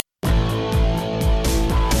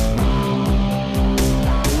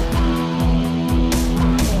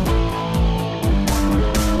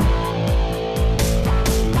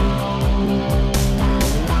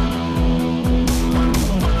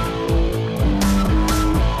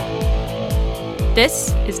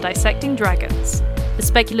This is Dissecting Dragons, the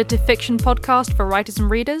speculative fiction podcast for writers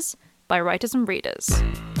and readers by writers and readers.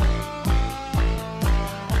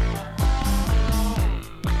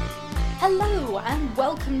 Hello and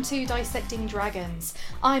welcome to Dissecting Dragons.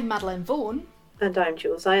 I'm Madeline Vaughan. And I'm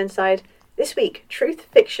Jules Ironside. This week, truth,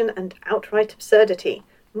 fiction and outright absurdity.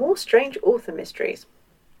 More strange author mysteries.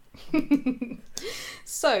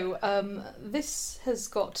 So, this has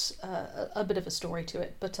got a bit of a story to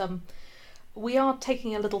it, but we are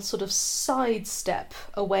taking a little sort of sidestep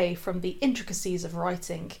away from the intricacies of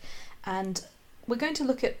writing, and we're going to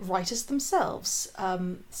look at writers themselves,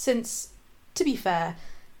 since, to be fair,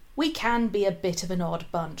 we can be a bit of an odd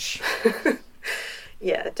bunch.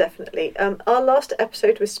 Yeah, definitely. Our last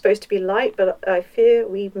episode was supposed to be light, but I fear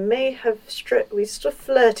we may have we sort of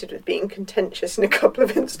flirted with being contentious in a couple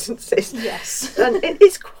of instances. Yes. And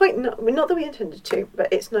it's quite not that we intended to,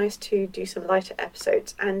 but it's nice to do some lighter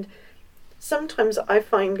episodes. And sometimes I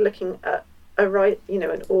find looking at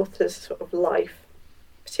an author's sort of life,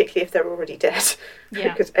 particularly if they're already dead,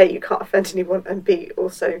 because A, you can't offend anyone, and B,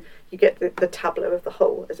 also you get the tableau of the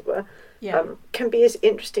whole, as it were, can be as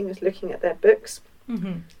interesting as looking at their books.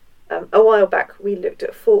 Mm-hmm. A while back we looked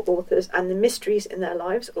at 4 authors and the mysteries in their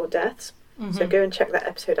lives or deaths, so go and check that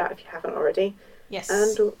episode out if you haven't already. Yes.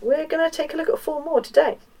 And we're going to take a look at 4 more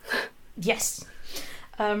today. Yes.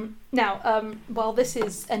 Now, while this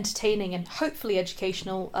is entertaining and hopefully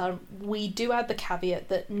educational, we do add the caveat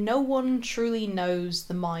that no one truly knows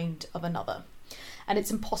the mind of another. And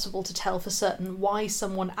it's impossible to tell for certain why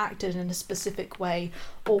someone acted in a specific way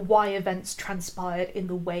or why events transpired in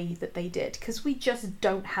the way that they did, because we just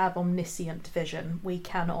don't have omniscient vision. We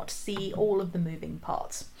cannot see all of the moving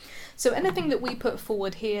parts. So anything that we put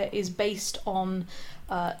forward here is based on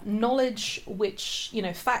knowledge, which,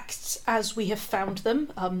 facts as we have found them.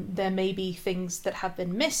 There may be things that have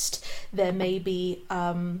been missed. There may be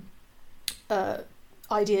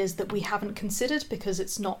ideas that we haven't considered because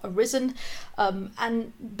it's not arisen,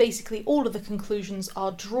 and basically all of the conclusions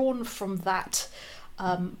are drawn from that,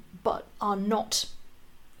 but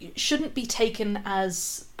shouldn't be taken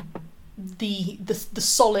as the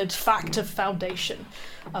solid fact of foundation.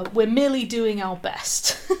 We're merely doing our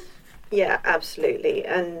best. Yeah, absolutely.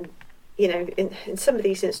 And in some of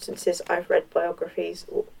these instances I've read biographies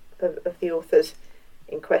of the authors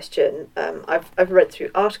in question. I've read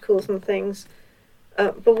through articles and things.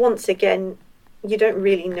 But once again, you don't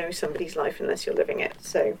really know somebody's life unless you're living it.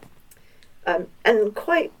 So, and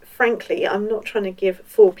quite frankly, I'm not trying to give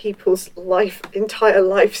 4 people's entire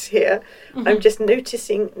lives here. Mm-hmm. I'm just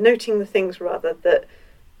noting the things rather that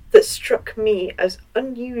struck me as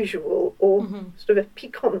unusual or sort of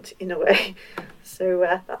piquant in a way. So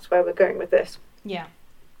that's where we're going with this. Yeah.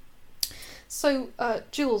 So,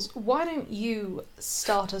 Jules, why don't you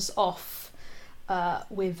start us off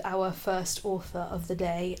with our first author of the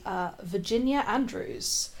day, Virginia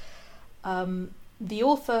Andrews, the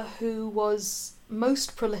author who was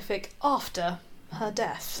most prolific after her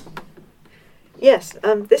death. Yes,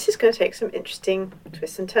 this is going to take some interesting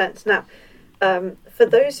twists and turns. Now, for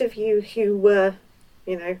those of you who were,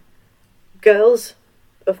 girls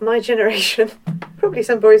of my generation, probably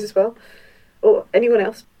some boys as well, or anyone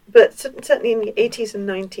else, but certainly in the 80s and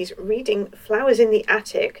 90s, reading Flowers in the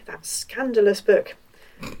Attic, that scandalous book,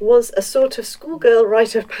 was a sort of schoolgirl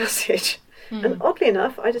rite of passage. And oddly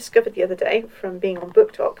enough, I discovered the other day from being on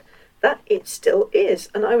Book Talk that it still is.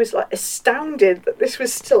 And I was astounded that this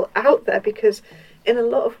was still out there, because in a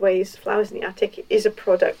lot of ways, Flowers in the Attic is a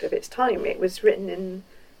product of its time. It was written in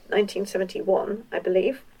 1971, I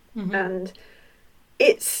believe. Mm-hmm. And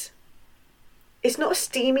it's not a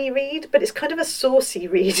steamy read, but it's kind of a saucy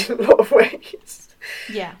read in a lot of ways.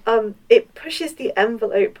 Yeah. It pushes the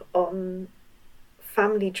envelope on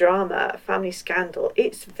family drama, family scandal.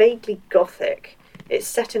 It's vaguely gothic. It's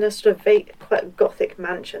set in a sort of quite gothic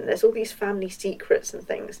mansion. There's all these family secrets and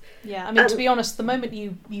things. Yeah, I mean, to be honest, the moment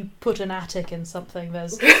you put an attic in something,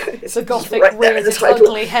 there's the gothic right rears its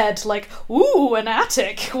ugly head like, ooh, an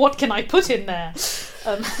attic, what can I put in there?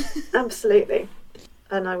 Absolutely.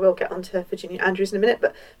 And I will get onto Virginia Andrews in a minute,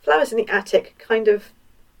 but Flowers in the Attic kind of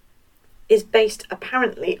is based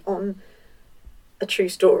apparently on a true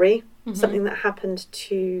story, something that happened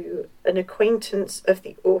to an acquaintance of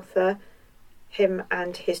the author, him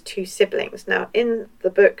and his 2 siblings. Now, in the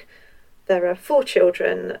book, there are 4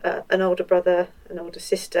 children, an older brother, an older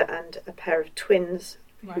sister, and a pair of twins,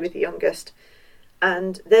 who are the youngest.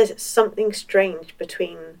 And there's something strange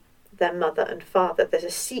between their mother and father. There's a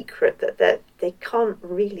secret that they can't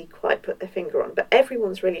really quite put their finger on, but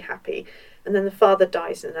everyone's really happy. And then the father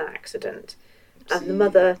dies in an accident, and the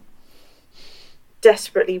mother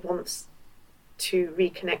desperately wants to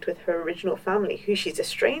reconnect with her original family, who she's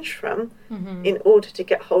estranged from, Mm-hmm. in order to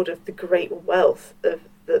get hold of the great wealth of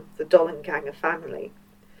the Dollenganger family.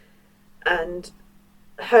 And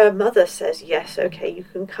her mother says, yes, okay, you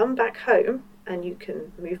can come back home and you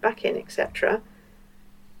can move back in, etc.,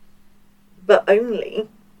 but only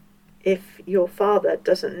if your father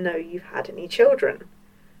doesn't know you've had any children.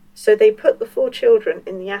 So they put the 4 children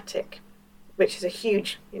in the attic, which is a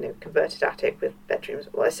huge, converted attic with bedrooms.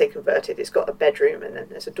 Well, I say converted, it's got a bedroom and then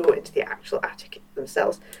there's a door into the actual attic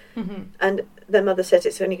themselves. Mm-hmm. And their mother says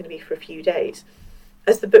it's only going to be for a few days.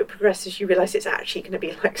 As the book progresses, you realise it's actually going to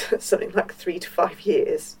be like something like 3 to 5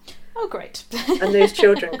 years. Oh, great. And those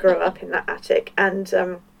children grow up in that attic.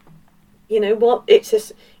 And you know what?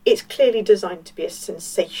 It's clearly designed to be a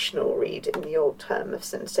sensational read, in the old term of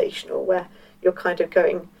sensational, where you're kind of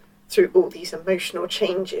going through all these emotional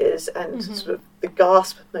changes and Mm-hmm. sort of the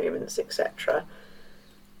gasp moments, etc.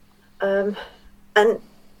 And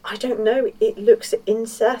I don't know, it looks at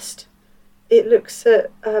incest, it looks at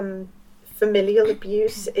familial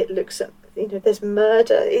abuse, it looks at, there's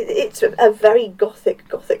murder. It's a very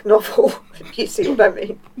gothic novel, if you see what I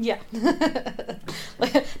mean. Yeah.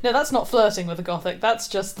 No, that's not flirting with the gothic. That's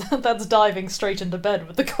diving straight into bed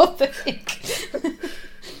with the gothic.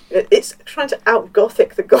 It's trying to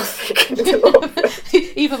out-gothic the gothic in a lot of ways.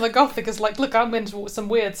 Even the gothic is like, look, I'm into some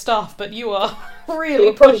weird stuff, but you are really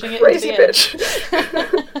You're pushing it crazy into the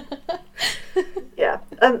bitch. Yeah.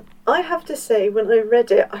 I have to say, when I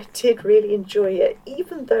read it, I did really enjoy it,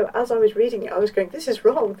 even though as I was reading it, I was going, this is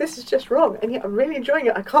wrong, this is just wrong, and yet I'm really enjoying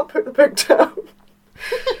it. I can't put the book down.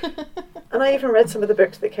 And I even read some of the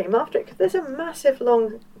books that came after it, because there's a massive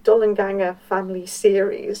long Dollenganger family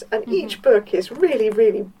series, and Mm-hmm. each book is really,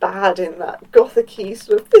 really bad in that gothic-y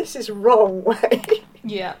sort of, this is wrong way.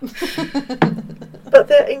 Yeah. But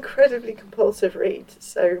they're incredibly compulsive reads,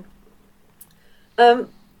 so...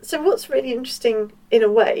 So what's really interesting, in a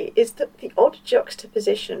way, is that the odd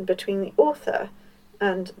juxtaposition between the author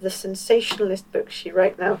and the sensationalist books she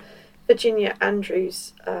wrote. Now, Virginia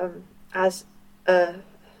Andrews, as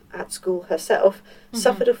at school herself, Mm-hmm.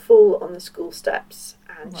 suffered a fall on the school steps,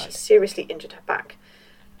 and she Right. seriously injured her back.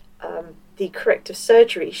 The corrective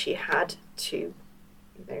surgery she had to,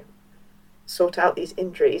 sort out these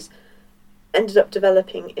injuries ended up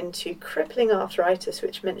developing into crippling arthritis,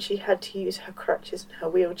 which meant she had to use her crutches and her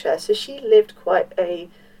wheelchair. So she lived quite a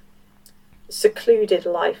secluded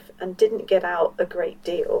life and didn't get out a great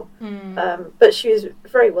deal. Mm. But she was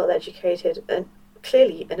very well educated and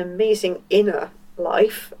clearly an amazing inner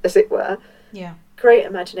life, as it were. Yeah. Great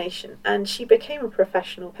imagination. And she became a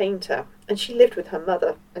professional painter. And she lived with her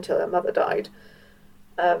mother until her mother died.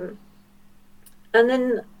 And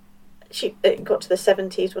then it got to the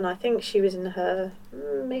 70s when I think she was in her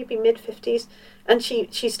maybe mid-50s, and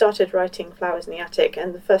she started writing Flowers in the Attic,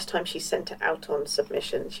 and the first time she sent it out on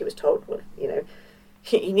submission, she was told, well, you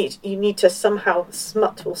need to somehow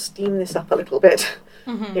smut or steam this up a little bit.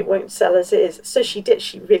 Mm-hmm. It won't sell as is. So she did.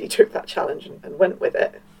 She really took that challenge and went with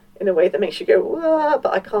it in a way that makes you go, wah,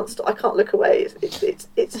 but I can't stop. I can't look away.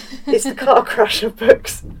 It's the car crash of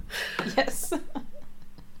books. Yes.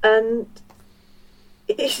 And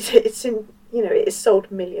it's in, it has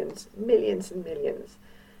sold millions and millions.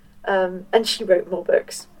 And she wrote more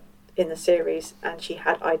books in the series, and she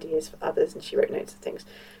had ideas for others, and she wrote notes and things.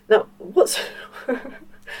 Now, what's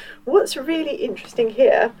really interesting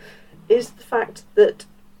here is the fact that,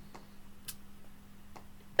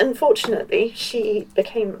 unfortunately, she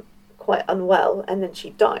became quite unwell, and then she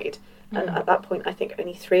died. And at that point, I think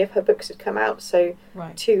only 3 of her books had come out. So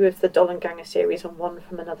Right. 2 of the Dollenganger series and 1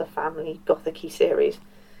 from another family gothic-y series.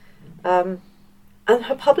 And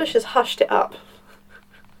her publishers hushed it up.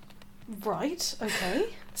 Right. Okay.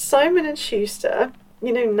 Simon & Schuster,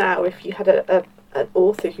 now if you had an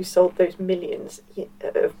author who sold those millions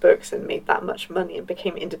of books and made that much money and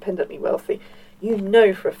became independently wealthy,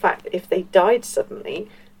 for a fact that if they died suddenly,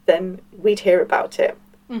 then we'd hear about it.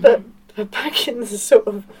 Mm-hmm. But back in the sort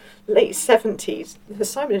of late 70s, the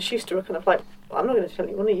Simon & Schuster were kind of like, well, I'm not going to tell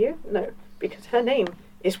anyone, are you? No, because her name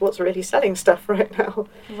is what's really selling stuff right now.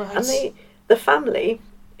 Right. And the family,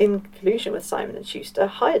 in collusion with Simon & Schuster,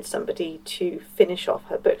 hired somebody to finish off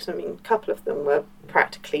her books. I mean, a couple of them were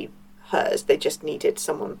practically hers. They just needed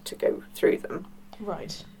someone to go through them.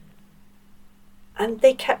 Right. And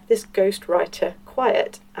they kept this ghostwriter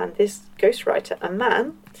quiet. And this ghostwriter, a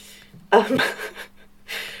man,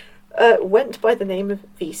 went by the name of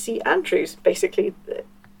V.C. Andrews. Basically,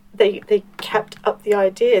 they kept up the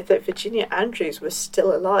idea that Virginia Andrews was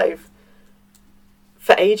still alive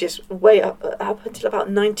for ages, way up until about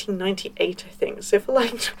 1998, I think. So for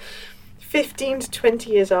like 15 to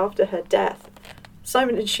 20 years after her death,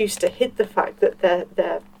 Simon and Schuster hid the fact that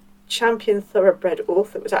their champion thoroughbred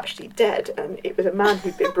author was actually dead, and it was a man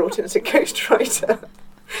who'd been brought in as a ghostwriter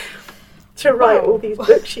to write all these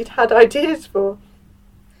books she'd had ideas for.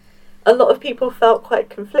 A lot of people felt quite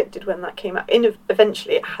conflicted when that came out.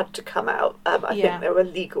 Eventually it had to come out. I think there were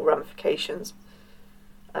legal ramifications.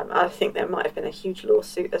 I think there might have been a huge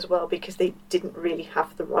lawsuit as well, because they didn't really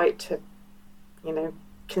have the right to,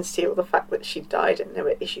 conceal the fact that she died, and there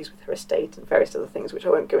were issues with her estate and various other things, which I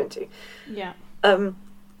won't go into. Yeah.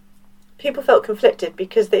 People felt conflicted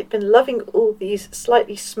because they'd been loving all these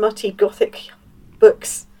slightly smutty gothic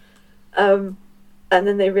books, and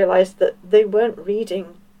then they realised that they weren't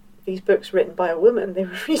reading these books written by a woman. They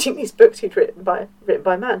were reading these books he'd written by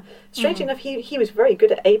a man. Strange enough, he was very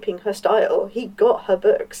good at aping her style. He got her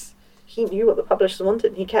books. He knew what the publishers wanted,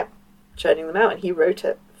 and he kept churning them out, and he wrote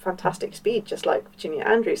at fantastic speed, just like Virginia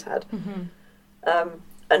Andrews had.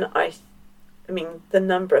 And I mean, the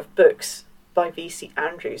number of books by V.C.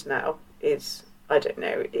 Andrews now is, I don't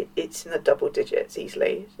know, it's in the double digits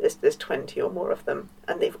easily. There's 20 or more of them,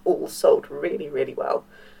 and they've all sold really, really well.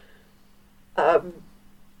 And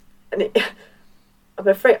I'm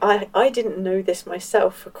afraid I didn't know this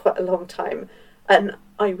myself for quite a long time, and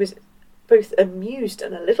I was both amused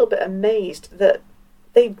and a little bit amazed that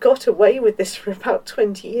they got away with this for about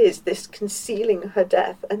 20 years, this concealing her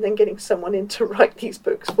death and then getting someone in to write these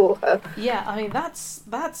books for her. Yeah, I mean, that's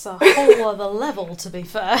a whole other level, to be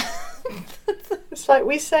fair. It's like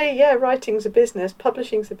we say, yeah, writing's a business,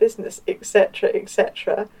 publishing's a business, etc.,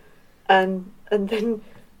 etc., and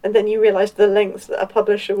then you realise the lengths that a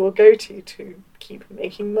publisher will go to keep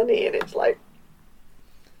making money, and it's like,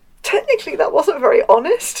 technically that wasn't very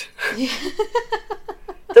honest. Yeah.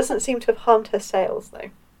 Doesn't seem to have harmed her sales, though.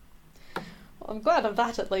 Well, I'm glad of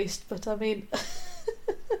that at least, but I mean...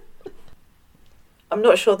 I'm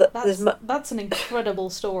not sure that that's an incredible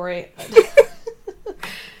story.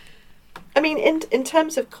 I mean, in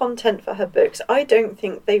terms of content for her books, I don't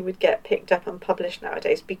think they would get picked up and published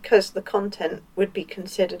nowadays because the content would be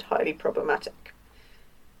considered highly problematic.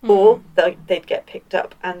 Or they'd get picked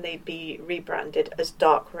up and they'd be rebranded as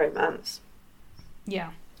dark romance.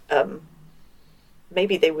 Yeah.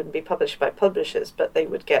 Maybe they wouldn't be published by publishers, but they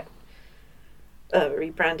would get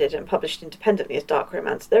rebranded and published independently as dark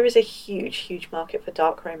romance. There is a huge, huge market for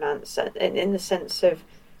dark romance, and in the sense of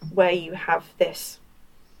where you have this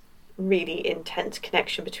really intense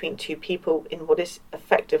connection between two people in what is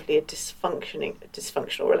effectively a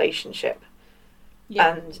dysfunctional relationship.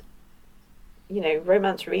 Yeah. And,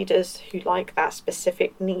 romance readers who like that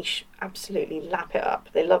specific niche absolutely lap it up.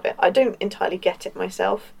 They love it. I don't entirely get it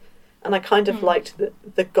myself. And I kind of liked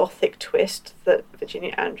the gothic twist that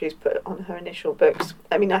Virginia Andrews put on her initial books.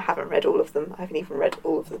 I mean, I haven't read all of them. I haven't even read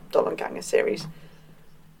all of the Dollanganger series.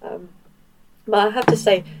 But I have to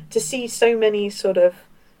say, to see so many sort of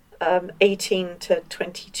 18 to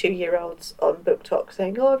 22-year-olds on Book Talk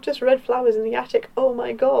saying, "Oh, I've just read Flowers in the Attic. Oh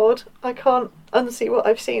my God, I can't unsee what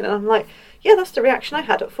I've seen." And I'm like, yeah, that's the reaction I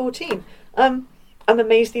had at 14. I'm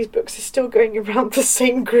amazed these books are still going around the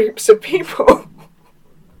same groups of people.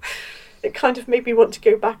 It kind of made me want to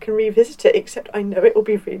go back and revisit it, except I know it will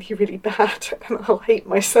be really, really bad and I'll hate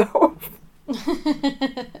myself.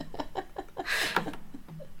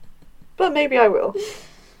 But maybe I will.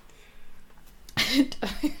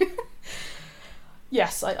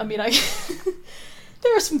 Yes, I mean,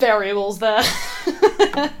 there are some variables there.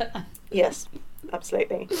 Yes,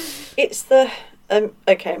 absolutely. It's the...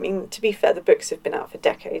 okay, I mean, to be fair, the books have been out for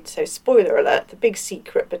decades, so spoiler alert, the big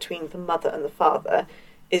secret between the mother and the father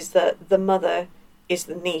is that the mother is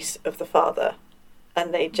the niece of the father,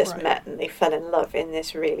 and they just met and they fell in love in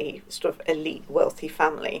this really sort of elite, wealthy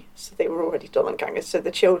family. So they were already Dollangangers. So the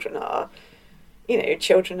children are,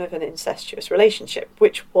 children of an incestuous relationship,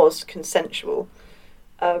 which was consensual.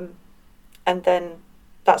 And then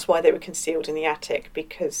that's why they were concealed in the attic,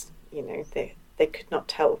 because, they could not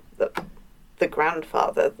tell the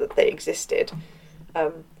grandfather that they existed.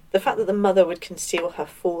 The fact that the mother would conceal her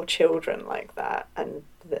 4 children like that, and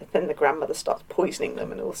then the grandmother starts poisoning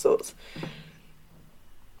them and all sorts.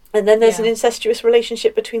 And then there's an incestuous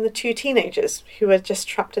relationship between the 2 teenagers who are just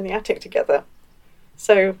trapped in the attic together.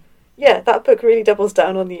 So, yeah, that book really doubles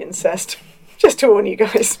down on the incest. Just to warn you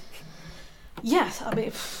guys. Yes, I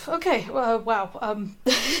mean, okay, wow.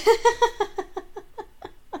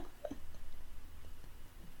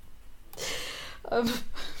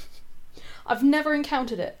 I've never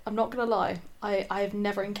encountered it. I'm not going to lie. I've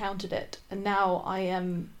never encountered it. And now I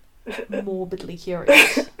am morbidly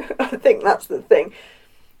curious. I think that's the thing.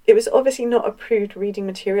 It was obviously not approved reading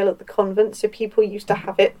material at the convent, so people used to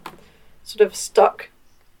have it sort of stuck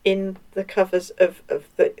in the covers of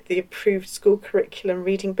the approved school curriculum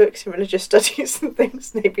reading books in religious studies and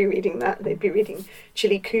things. They'd be reading that. They'd be reading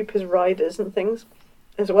Chili Cooper's Riders and things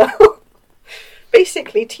as well.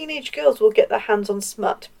 Basically, teenage girls will get their hands on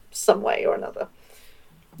smut some way or another.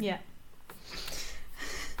 Yeah.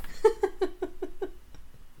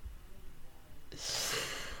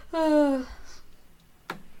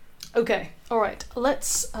 Okay, all right.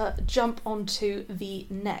 Let's jump onto the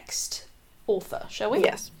next author, shall we?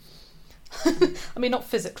 Yes. I mean, not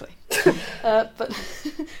physically, but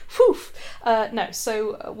whew. No.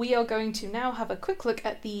 So we are going to now have a quick look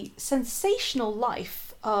at the sensational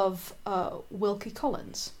life of Wilkie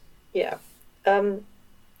Collins. Yeah.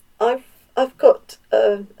 I've got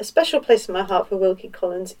a special place in my heart for Wilkie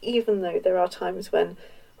Collins, even though there are times when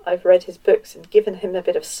I've read his books and given him a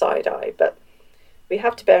bit of side eye. But we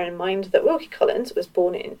have to bear in mind that Wilkie Collins was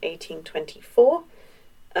born in 1824,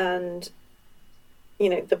 and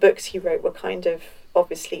the books he wrote were kind of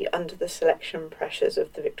obviously under the selection pressures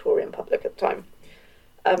of the Victorian public at the time.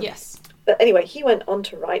 Yes. But anyway, he went on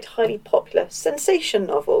to write highly popular sensation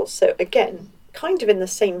novels. So again, kind of in the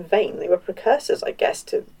same vein, they were precursors, I guess,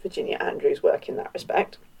 to Virginia Andrews' work in that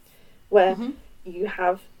respect, where you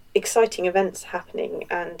have exciting events happening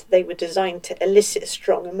and they were designed to elicit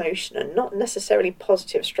strong emotion, and not necessarily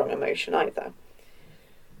positive strong emotion either.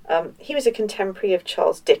 He was a contemporary of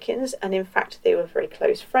Charles Dickens, and in fact they were very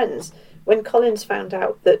close friends. When Collins found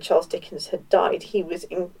out that Charles Dickens had died, he was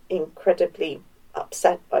incredibly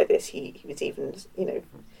upset by this. He was even,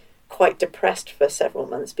 quite depressed for several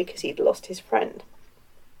months because he'd lost his friend.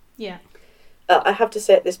 Yeah. I have to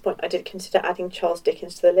say at this point I did consider adding Charles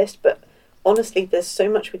Dickens to the list, but honestly there's so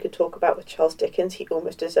much we could talk about with Charles Dickens, he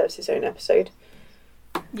almost deserves his own episode.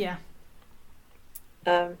 Yeah.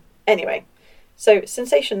 Anyway, so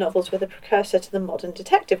sensation novels were the precursor to the modern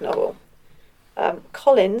detective novel.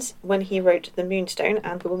 Collins, when he wrote The Moonstone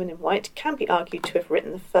and The Woman in White, can be argued to have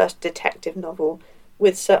written the first detective novel,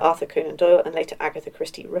 with Sir Arthur Conan Doyle and later Agatha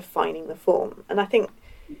Christie refining the form. And I think,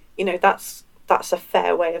 that's a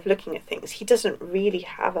fair way of looking at things. He doesn't really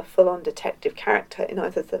have a full-on detective character in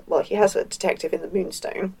either he has a detective in The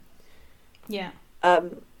Moonstone. Yeah.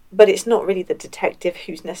 But it's not really the detective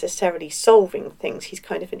who's necessarily solving things. He's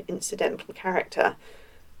kind of an incidental character.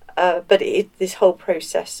 But this whole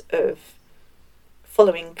process of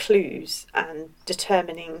following clues and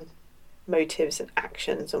determining motives and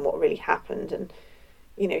actions and what really happened, and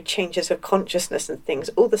changes of consciousness and things,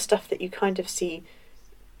 all the stuff that you kind of see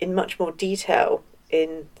in much more detail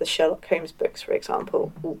in the Sherlock Holmes books, for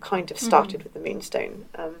example, all kind of started with The Moonstone.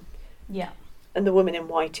 Yeah. And The Woman in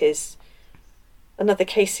White is another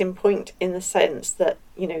case in point, in the sense that,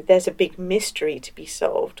 there's a big mystery to be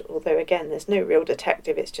solved, although again there's no real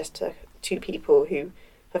detective. It's just two people who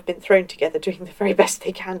have been thrown together doing the very best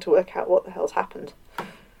they can to work out what the hell's happened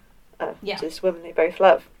to this woman they both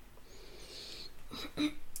love.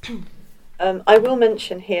 I will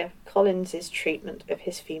mention here Collins's treatment of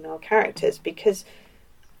his female characters, because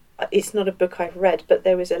it's not a book I've read, but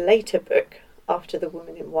there was a later book after The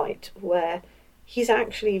Woman in White where he's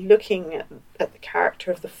actually looking at the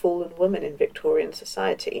character of the fallen woman in Victorian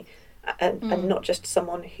society, and not just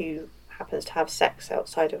someone who happens to have sex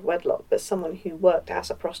outside of wedlock, but someone who worked as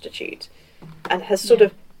a prostitute, and has sort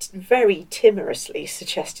of very timorously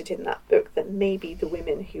suggested in that book that maybe the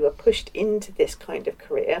women who are pushed into this kind of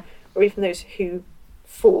career, or even those who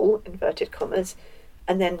fall, inverted commas,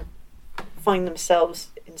 and then find themselves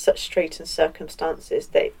in such straitened circumstances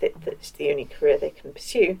that it's the only career they can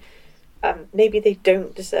pursue, maybe they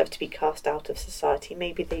don't deserve to be cast out of society.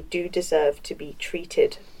 Maybe they do deserve to be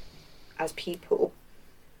treated as people.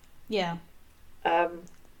 Yeah.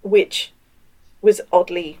 Which was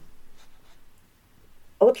oddly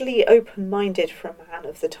open-minded for a man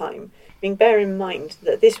of the time. I mean, bear in mind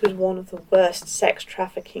that this was one of the worst sex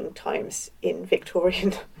trafficking times in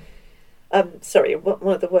Victorian...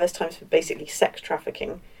 one of the worst times for basically sex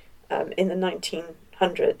trafficking in the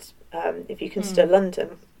 1900s. If you consider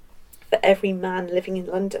London, for every man living in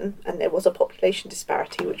London, and there was a population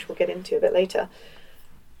disparity, which we'll get into a bit later,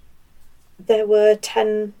 there were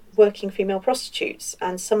 10 working female prostitutes,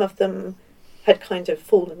 and some of them had kind of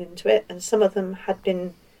fallen into it, and some of them had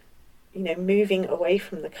been, moving away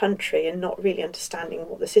from the country and not really understanding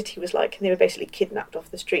what the city was like, and they were basically kidnapped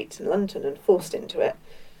off the streets in London and forced into it.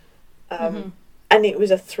 And it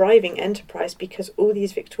was a thriving enterprise because all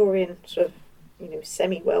these Victorian sort of,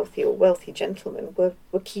 semi-wealthy or wealthy gentlemen were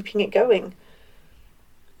keeping it going.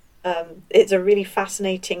 It's a really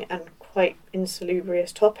fascinating and quite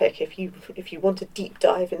insalubrious topic if you want a deep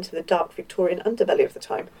dive into the dark Victorian underbelly of the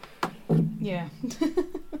time. Yeah.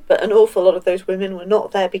 But an awful lot of those women were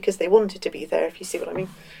not there because they wanted to be there, if you see what I mean.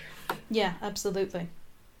 Yeah, absolutely.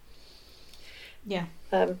 Yeah.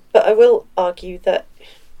 But I will argue that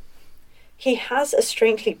he has a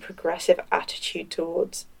strangely progressive attitude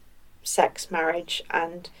towards sex, marriage,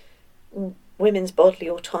 and women's bodily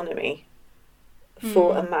autonomy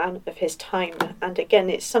for a man of his time. And again,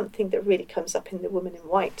 it's something that really comes up in The Woman in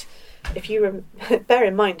White. If you bear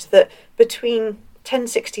in mind that between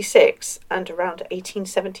 1066 and around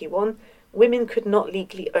 1871, women could not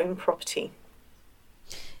legally own property.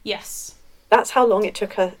 Yes. That's how long it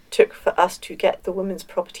took for us to get the Women's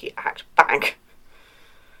Property Act back.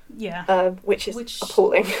 Yeah. Which is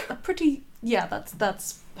appalling.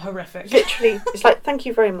 That's horrific. Literally, it's like, thank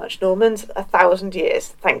you very much, Normans. 1,000 years.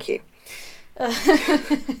 Thank you.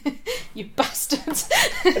 You bastards.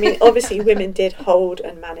 I mean, obviously women did hold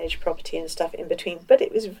and manage property and stuff in between, but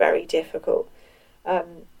it was very difficult.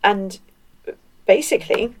 And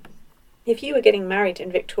basically, if you were getting married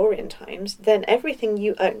in Victorian times, then everything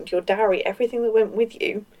you owned, your dowry, everything that went with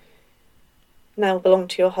you, now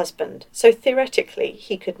belonged to your husband. So theoretically,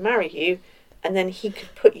 he could marry you, and then he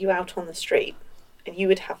could put you out on the street, and you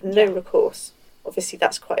would have no recourse. Obviously,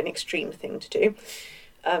 that's quite an extreme thing to do.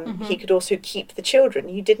 He could also keep the children.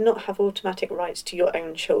 You did not have automatic rights to your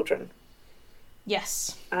own children.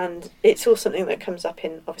 Yes. And it's all something that comes up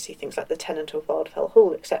in, obviously, things like The Tenant of Wildfell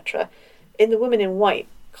Hall, etc. In The Woman in White,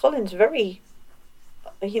 Collins very,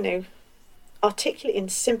 articulately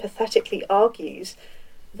and sympathetically argues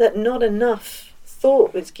that not enough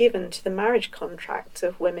thought was given to the marriage contracts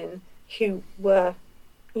of women who were,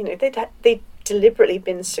 they'd deliberately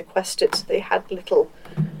been sequestered, so they had little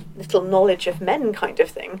knowledge of men, kind of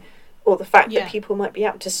thing, or the fact that people might be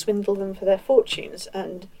out to swindle them for their fortunes,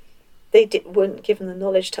 and they weren't given the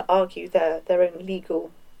knowledge to argue their own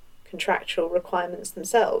legal contractual requirements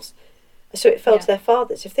themselves. So it fell to their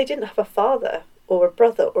fathers. If they didn't have a father or a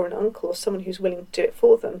brother or an uncle or someone who's willing to do it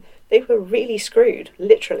for them, they were really screwed,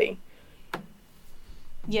 literally.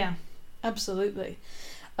 Yeah, absolutely.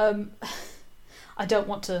 I don't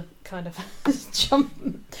want to kind of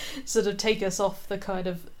take us off the kind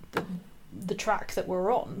of the track that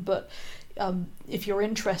we're on, but if you're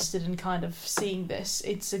interested in kind of seeing this,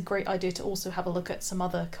 it's a great idea to also have a look at some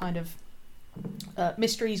other kind of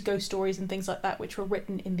mysteries, ghost stories and things like that which were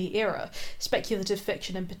written in the era. Speculative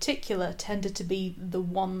fiction in particular tended to be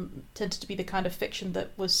the kind of fiction that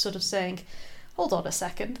was sort of saying, hold on a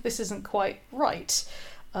second, this isn't quite right.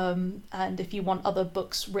 And if you want other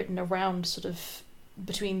books written around sort of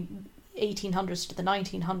between 1800s to the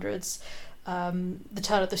 1900s, The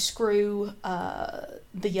Turn of the Screw,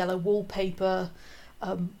 The Yellow Wallpaper,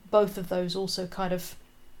 both of those also kind of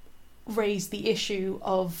raise the issue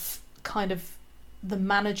of kind of the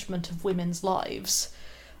management of women's lives,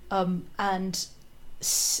 and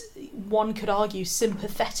one could argue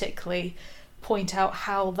sympathetically point out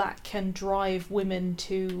how that can drive women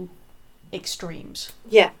to extremes.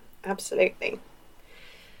 Yeah, absolutely.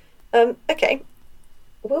 Okay.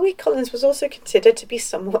 Willie Collins was also considered to be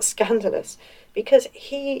somewhat scandalous because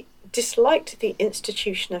he disliked the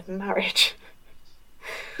institution of marriage,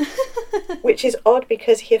 which is odd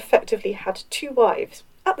because he effectively had 2 wives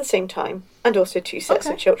at the same time and also 2 sets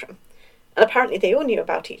of children. And apparently they all knew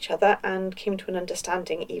about each other and came to an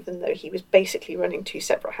understanding, even though he was basically running 2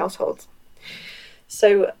 separate households.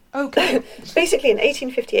 So basically in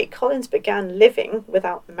 1858, Collins began living,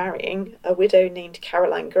 without marrying, a widow named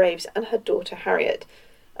Caroline Graves and her daughter Harriet.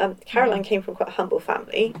 Caroline came from quite a humble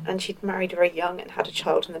family, and she'd married very young and had a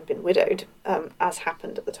child and then been widowed, as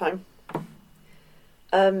happened at the time.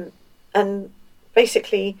 And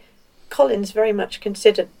basically, Collins very much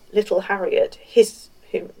considered little Harriet, he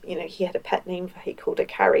had a pet name for her, he called her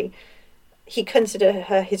Carrie. He considered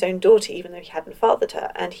her his own daughter, even though he hadn't fathered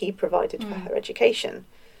her, and he provided for her education.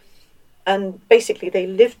 And basically, they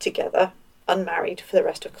lived together, unmarried, for the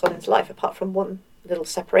rest of Collins' life, apart from one little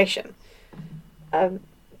separation.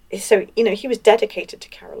 So, he was dedicated to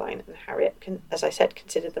Caroline, and Harriet, as I said,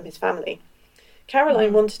 considered them his family.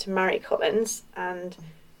 Caroline wanted to marry Collins, and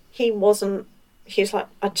he was like,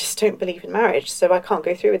 I just don't believe in marriage, so I can't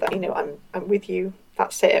go through with that. I'm with you,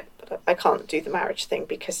 that's it, but I can't do the marriage thing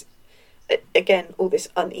because, again, all this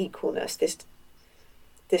unequalness,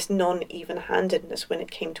 this non-even-handedness when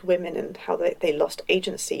it came to women and how they lost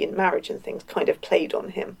agency in marriage and things kind of played on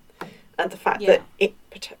him. And the fact that it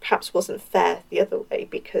perhaps wasn't fair the other way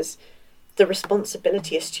because the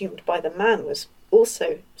responsibility assumed by the man was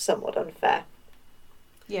also somewhat unfair.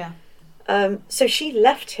 Yeah. So she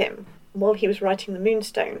left him while he was writing The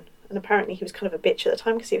Moonstone, and apparently he was kind of a bitch at the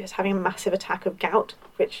time because he was having a massive attack of gout,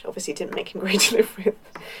 which obviously didn't make him great to live with.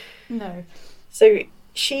 No. So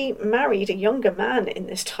she married a younger man in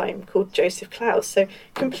this time called Joseph Klaus, so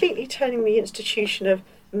completely turning the institution of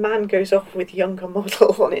man goes off with younger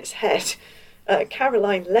model on its head.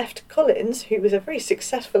 Caroline left Collins, who was a very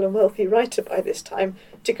successful and wealthy writer by this time,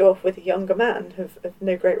 to go off with a younger man of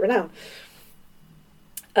no great renown.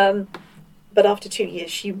 But after 2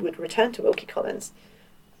 years, she would return to Wilkie Collins.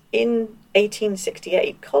 In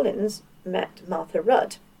 1868, Collins met Martha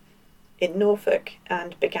Rudd in Norfolk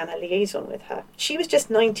and began a liaison with her. She was just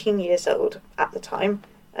 19 years old at the time,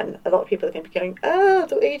 and a lot of people are going to be going,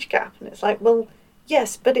 the age gap. And it's like, well,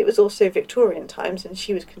 yes, but it was also Victorian times, and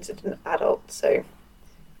she was considered an adult, so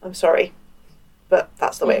I'm sorry, but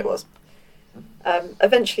that's the way it was.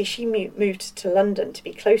 Eventually, she moved to London to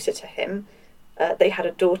be closer to him. They had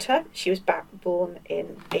a daughter. She was born in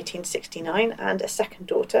 1869, and a second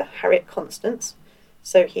daughter, Harriet Constance.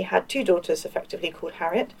 So he had 2 daughters, effectively called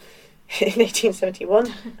Harriet, in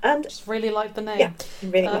 1871. And just really liked the name. Yeah, he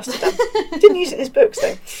really must have done. Didn't use it in his books,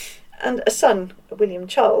 though. And a son, William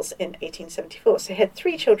Charles, in 1874. So he had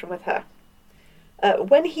 3 children with her.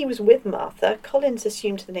 When he was with Martha, Collins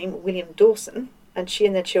assumed the name William Dawson, and she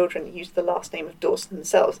and their children used the last name of Dawson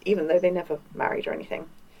themselves, even though they never married or anything.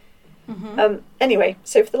 Mm-hmm. Anyway,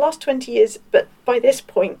 so for the last 20 years, but by this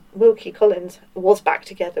point, Wilkie Collins was back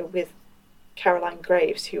together with Caroline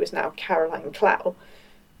Graves, who is now Caroline Clow,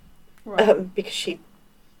 right. Because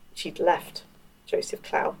she'd left Joseph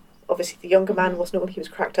Clow. Obviously, the younger man wasn't all he was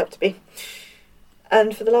cracked up to be.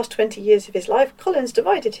 And for the last 20 years of his life, Collins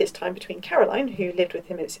divided his time between Caroline, who lived with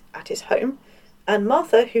him at his home, and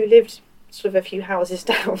Martha, who lived sort of a few houses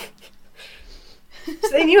down. So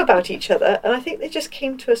they knew about each other, and I think they just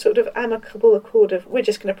came to a sort of amicable accord of, we're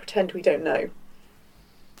just going to pretend we don't know.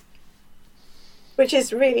 Which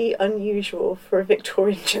is really unusual for a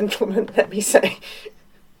Victorian gentleman, let me say.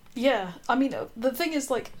 Yeah, I mean, the thing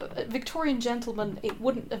is, like, a Victorian gentleman, it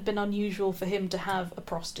wouldn't have been unusual for him to have a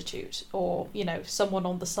prostitute or, someone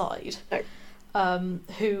on the side. No.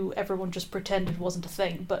 Who everyone just pretended wasn't a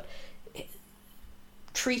thing, but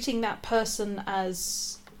treating that person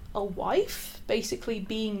as a wife, basically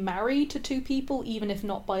being married to 2 people, even if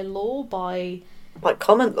not by law, by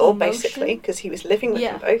common law, emotion. Basically, because he was living with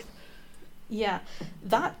them both. Yeah,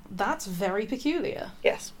 that's very peculiar.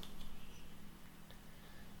 Yes.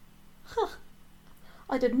 Huh.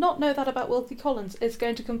 I did not know that about Wilkie Collins. It's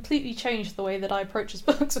going to completely change the way that I approach his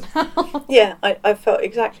books now. Yeah, I felt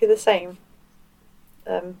exactly the same.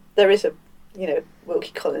 There is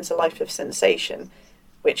Wilkie Collins, A Life of Sensation,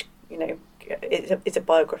 which, it's a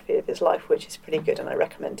biography of his life, which is pretty good, and I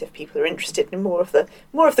recommend if people are interested in more of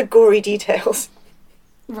the gory details.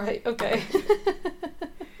 Right, okay.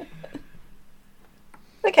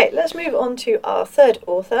 Okay, let's move on to our third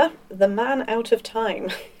author, The Man Out of Time.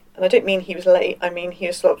 And I don't mean he was late, I mean he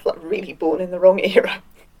was sort of like really born in the wrong era.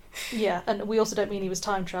 Yeah, and we also don't mean he was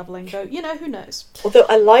time travelling, though, who knows? Although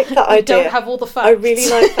I like that idea. We don't have all the facts. I really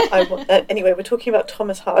like that. Anyway, we're talking about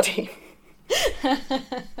Thomas Hardy.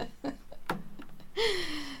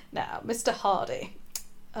 Now, Mr. Hardy.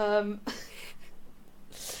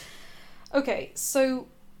 Okay, so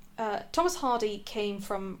Thomas Hardy came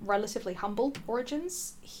from relatively humble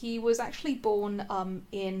origins. He was actually born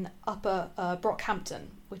in Upper Brockhampton,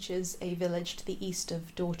 which is a village to the east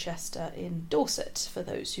of Dorchester in Dorset, for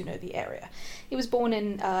those who know the area. He was born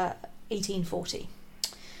in 1840.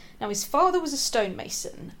 Now, his father was a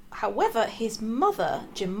stonemason. However, his mother,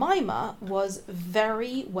 Jemima, was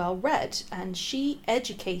very well read, and she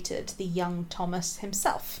educated the young Thomas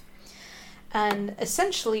himself, and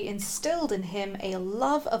essentially instilled in him a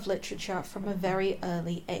love of literature from a very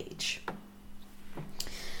early age.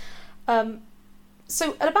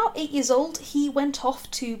 So at about 8 years old, he went off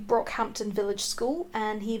to Brockhampton Village School,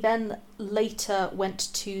 and he then later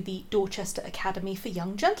went to the Dorchester Academy for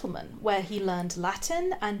Young Gentlemen, where he learned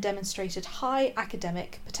Latin and demonstrated high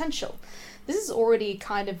academic potential. This is already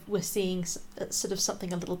we're seeing sort of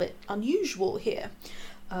something a little bit unusual here.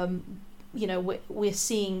 We're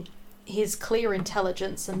seeing his clear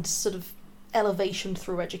intelligence and sort of elevation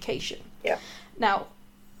through education. Yeah. Now,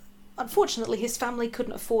 unfortunately, his family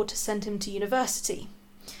couldn't afford to send him to university,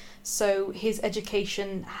 so his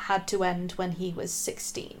education had to end when he was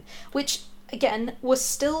 16, which, again, was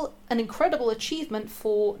still an incredible achievement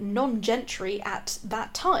for non-gentry at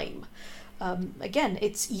that time. Again,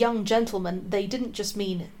 it's young gentlemen. They didn't just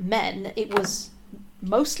mean men, it was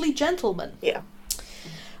mostly gentlemen. Yeah.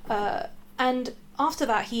 And after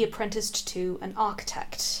that, he apprenticed to an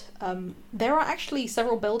architect. There are actually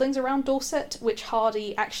several buildings around Dorset which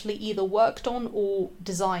Hardy actually either worked on or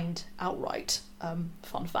designed outright.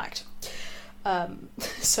 Fun fact.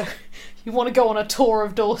 So you want to go on a tour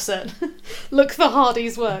of Dorset, look for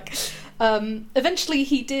Hardy's work. Eventually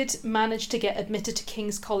he did manage to get admitted to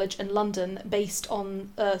King's College in London based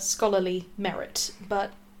on scholarly merit,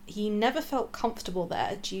 but he never felt comfortable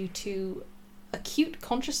there due to acute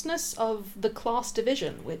consciousness of the class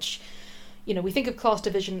division, which, you know, we think of class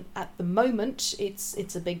division at the moment,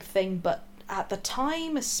 it's a big thing, but at the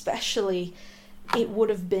time especially, it would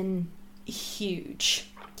have been huge.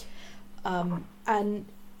 And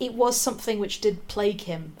it was something which did plague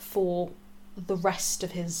him for the rest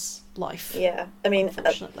of his life. Yeah, I mean,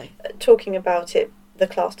 unfortunately. Talking about it, the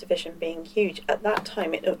class division being huge, at that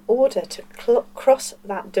time, in order to cross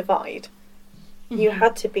that divide, you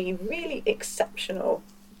had to be really exceptional,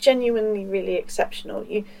 genuinely really exceptional.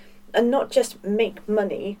 And not just make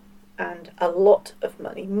money, and a lot of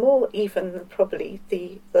money, more even than probably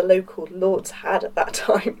the local lords had at that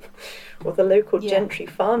time, or the local gentry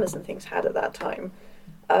farmers and things had at that time.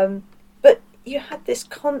 But you had this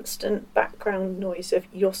constant background noise of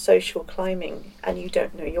your social climbing, and you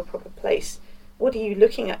don't know your proper place. What are you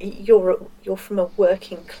looking at? You're from a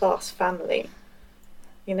working class family,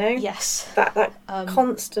 you know? Yes. That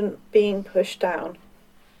constant being pushed down.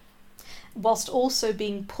 Whilst also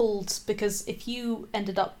being pulled, because if you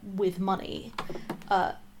ended up with money,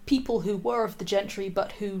 people who were of the gentry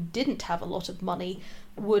but who didn't have a lot of money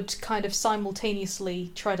would kind of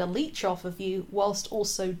simultaneously try to leech off of you whilst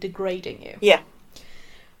also degrading you. Yeah.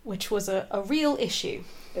 Which was a real issue.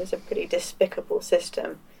 It was a pretty despicable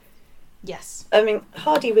system. Yes. I mean,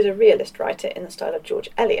 Hardy was a realist writer in the style of George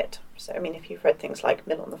Eliot. So, I mean, if you've read things like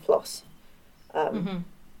Mill on the Floss,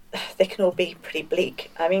 they can all be pretty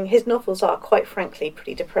bleak. I mean, his novels are, quite frankly,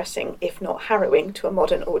 pretty depressing, if not harrowing, to a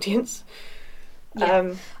modern audience.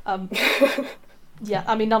 Yeah. Yeah,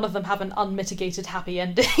 I mean, none of them have an unmitigated happy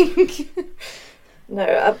ending.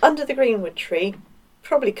 No, Under the Greenwood Tree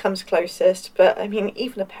probably comes closest, but, I mean,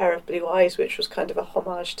 even A Pair of Blue Eyes, which was kind of a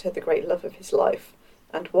homage to the great love of his life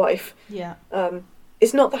and wife,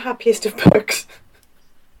 is not the happiest of books.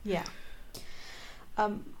 Yeah.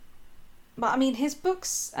 But I mean, his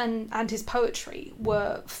books and his poetry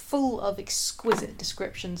were full of exquisite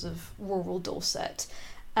descriptions of rural Dorset,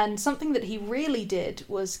 and something that he really did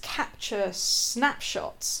was capture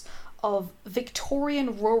snapshots of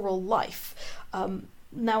Victorian rural life.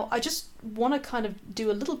 Now, I just want to kind of do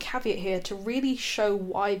a little caveat here to really show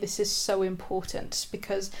why this is so important,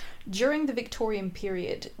 because during the Victorian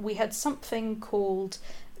period, we had something called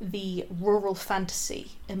the rural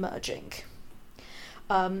fantasy emerging.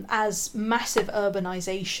 As massive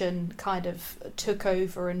urbanisation kind of took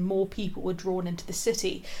over and more people were drawn into the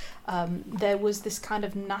city, there was this kind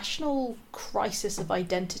of national crisis of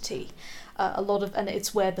identity. And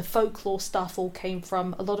it's where the folklore stuff all came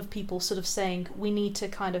from. A lot of people sort of saying, we need to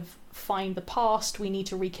kind of find the past, we need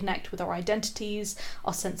to reconnect with our identities,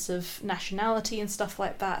 our sense of nationality and stuff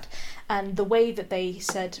like that. And the way that they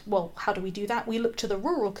said, well, how do we do that? We look to the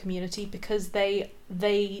rural community because they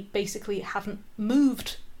basically haven't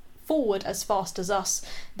moved forward as fast as us.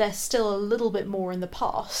 They're still a little bit more in the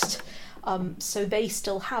past. So they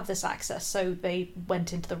still have this access. So they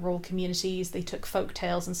went into the rural communities, they took folk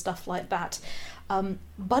tales and stuff like that.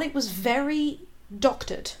 But it was very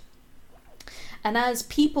doctored. And as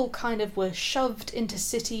people kind of were shoved into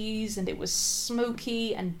cities and it was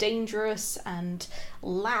smoky and dangerous and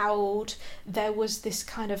loud, there was this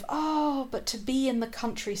kind of, but to be in the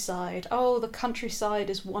countryside, the countryside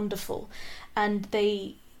is wonderful. And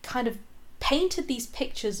they kind of painted these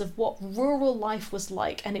pictures of what rural life was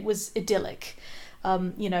like, and it was idyllic.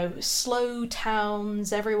 Slow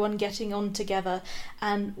towns, everyone getting on together.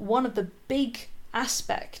 And one of the big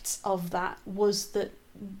aspects of that was that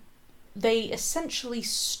they essentially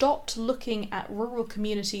stopped looking at rural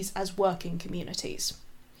communities as working communities,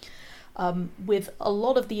 with a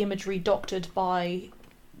lot of the imagery doctored by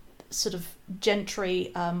sort of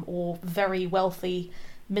gentry or very wealthy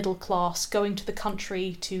middle class going to the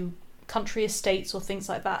country, to country estates or things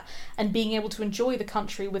like that, and being able to enjoy the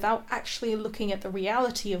country without actually looking at the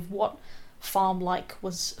reality of what farm life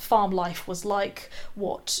was like,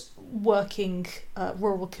 what working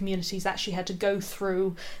rural communities actually had to go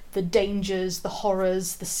through, the dangers, the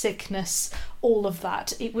horrors, the sickness, all of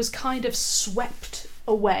that. It was kind of swept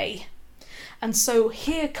away. And so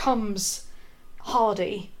here comes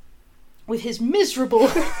Hardy with his miserable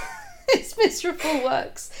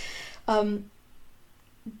works,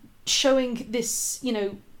 showing this,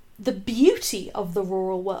 the beauty of the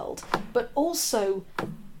rural world, but also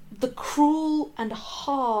the cruel and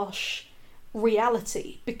harsh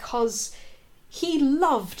reality, because he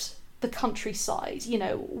loved the countryside. You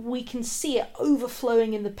know, we can see it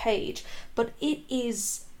overflowing in the page, but it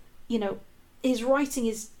is, you know, his writing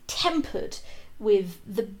is tempered with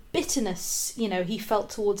the bitterness, you know, he felt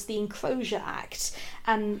towards the Enclosure Act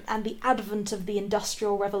and the advent of the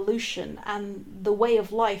Industrial Revolution and the way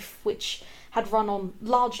of life which had run on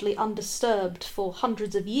largely undisturbed for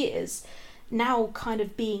hundreds of years, now kind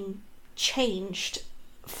of being changed,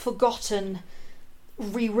 forgotten,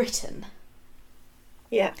 rewritten.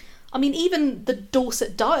 Yeah. I mean, even the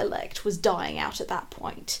Dorset dialect was dying out at that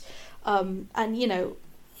point. And, you know,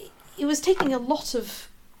 it was taking a lot of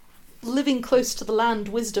living close to the land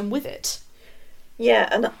wisdom with it. Yeah,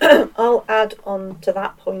 and I'll add on to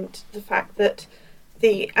that point the fact that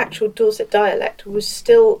the actual Dorset dialect was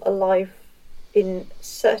still alive in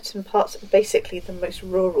certain parts, basically the most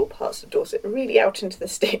rural parts of Dorset, really out into the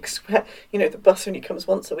sticks where, you know, the bus only comes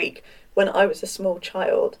once a week, when I was a small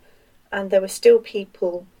child. And there were still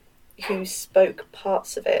people who spoke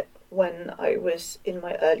parts of it when I was in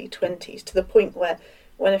my early 20s, to the point where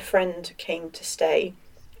when a friend came to stay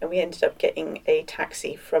and we ended up getting a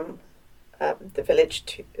taxi from the village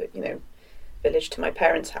to my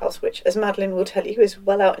parents' house, which, as Madeline will tell you, is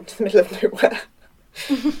well out into the middle of nowhere.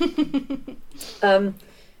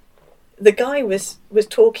 The guy was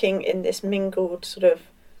talking in this mingled sort of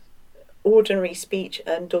ordinary speech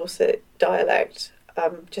and Dorset dialect,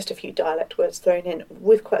 just a few dialect words thrown in,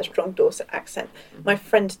 with quite a strong Dorset accent. My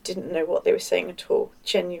friend didn't know what they were saying at all,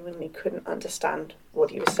 genuinely couldn't understand what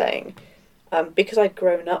he was saying. Because I'd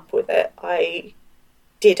grown up with it, I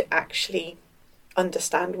did actually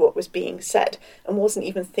understand what was being said and wasn't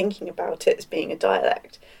even thinking about it as being a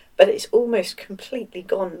dialect. But it's almost completely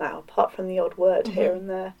gone now, apart from the odd word here and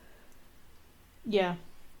there. Yeah.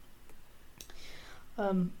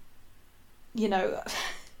 You know,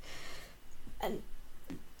 and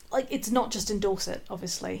like, it's not just in Dorset,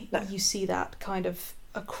 obviously. No. You see that kind of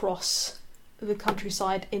across the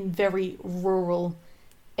countryside in very rural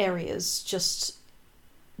areas, just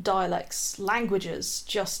dialects, languages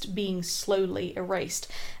just being slowly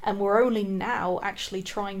erased. And we're only now actually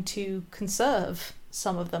trying to conserve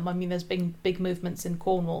some of them. I mean, there's been big movements in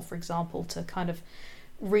Cornwall, for example, to kind of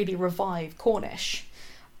really revive Cornish.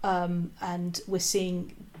 And we're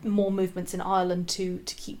seeing more movements in Ireland to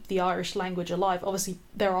keep the Irish language alive. Obviously,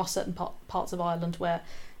 there are certain parts of Ireland where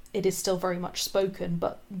it is still very much spoken,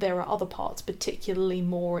 but there are other parts, particularly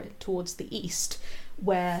more towards the east,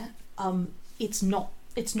 where it's not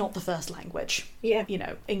the first language. Yeah. You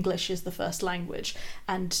know, English is the first language,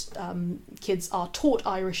 and kids are taught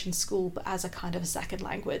Irish in school, but as a kind of a second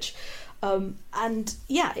language. And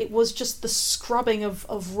yeah, it was just the scrubbing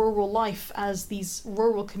of rural life as these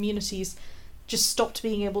rural communities just stopped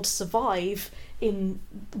being able to survive in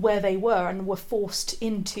where they were and were forced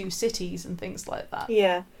into cities and things like that.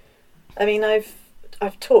 Yeah. I mean,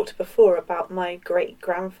 I've talked before about my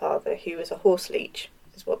great-grandfather, who was a horse leech,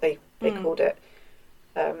 is what they called it.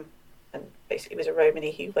 And basically was a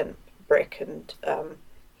Romany who went brick, and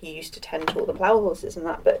he used to tend to all the plough horses and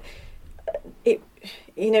that. But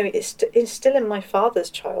it's still in my father's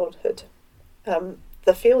childhood.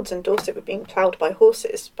 The fields in Dorset were being ploughed by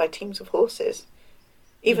horses, by teams of horses.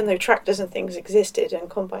 Even though tractors and things existed and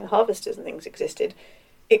combine harvesters and things existed,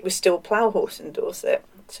 it was still plough horse in Dorset.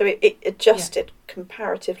 So it adjusted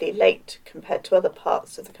comparatively late compared to other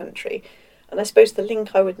parts of the country. And I suppose the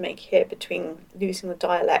link I would make here between losing the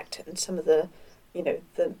dialect and some of the, you know,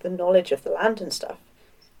 the knowledge of the land and stuff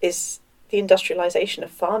is the industrialisation of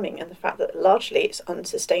farming and the fact that largely it's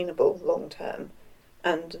unsustainable long term,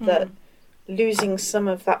 and that losing some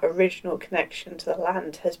of that original connection to the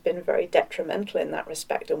land has been very detrimental in that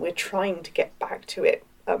respect, and we're trying to get back to it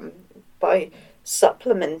by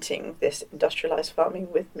supplementing this industrialised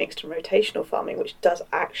farming with mixed and rotational farming, which does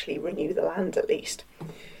actually renew the land at least.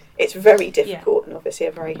 It's very difficult and obviously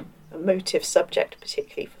a very emotive subject,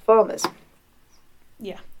 particularly for farmers.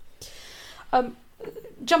 Yeah.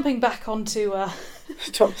 Jumping back onto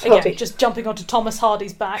Thomas Hardy. again, just jumping onto Thomas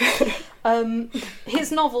Hardy's back.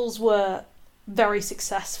 His novels were very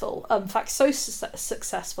successful. In fact, so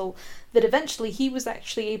successful that eventually he was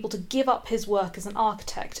actually able to give up his work as an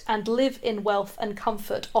architect and live in wealth and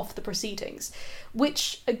comfort off the proceedings.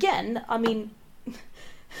 Which, again, I mean,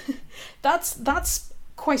 that's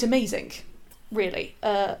quite amazing, really.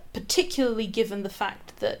 Particularly given the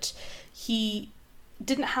fact that he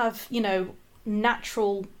didn't have, you know,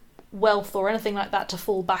 natural wealth or anything like that to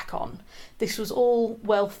fall back on. This was all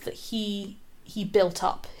wealth that he built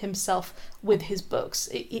up himself with his books.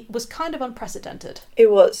 It was kind of unprecedented.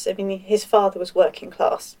 It was. I mean, his father was working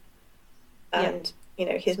class, and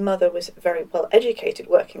his mother was very well educated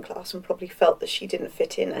working class and probably felt that she didn't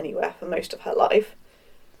fit in anywhere for most of her life.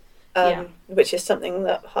 Which is something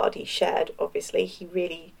that Hardy shared, obviously. He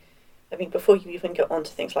really, before you even get on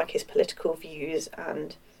to things like his political views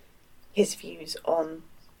and his views on,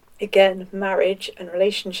 again, marriage and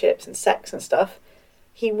relationships and sex and stuff,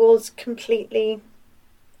 he was completely,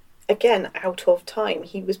 again, out of time.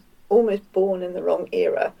 He was almost born in the wrong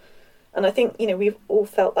era. And I think, we've all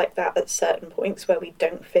felt like that at certain points where we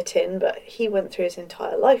don't fit in, but he went through his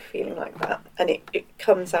entire life feeling like that. And it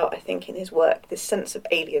comes out, I think, in his work, this sense of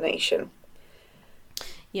alienation.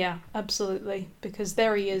 Yeah, absolutely. Because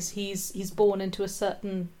there he is, he's born into a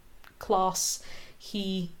certain class,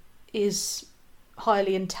 he is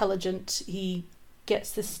highly intelligent, he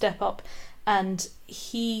gets this step up, and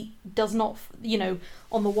he does not,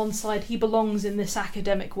 on the one side he belongs in this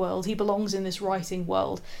academic world, he belongs in this writing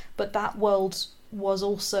world, but that world was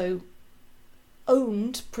also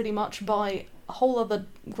owned pretty much by a whole other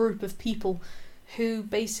group of people who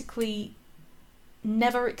basically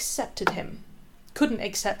never accepted him, couldn't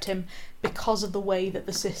accept him because of the way that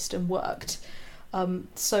the system worked.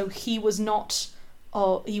 So he was not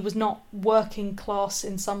working class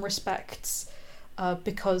in some respects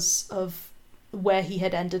because of where he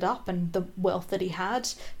had ended up and the wealth that he had,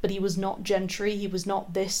 but he was not gentry, he was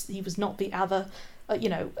not this, he was not the other,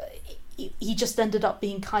 he just ended up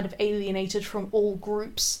being kind of alienated from all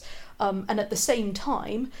groups, and at the same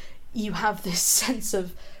time you have this sense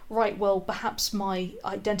of, right, well, perhaps my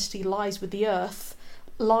identity lies with the earth,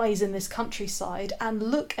 lies in this countryside, and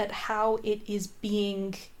look at how it is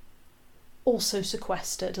being also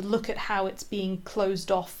sequestered, look at how it's being closed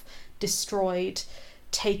off, destroyed,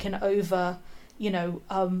 taken over,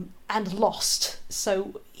 and lost.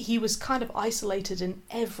 So he was kind of isolated in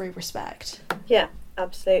every respect. Yeah,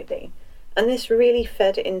 absolutely. And this really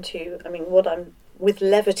fed into, what I'm with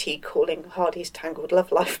levity calling Hardy's tangled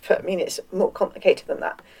love life, but it's more complicated than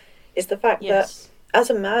that, is the fact that as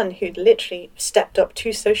a man who'd literally stepped up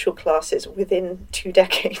 2 social classes within 2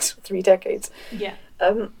 decades, 3 decades,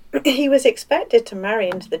 he was expected to marry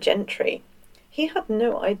into the gentry. He had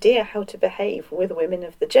no idea how to behave with women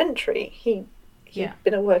of the gentry. He'd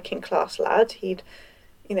been a working class lad. He'd,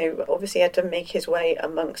 obviously had to make his way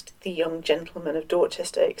amongst the young gentlemen of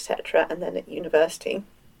Dorchester, etc., and then at university,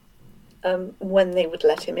 when they would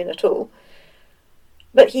let him in at all.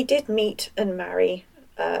 But he did meet and marry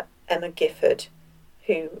Emma Gifford,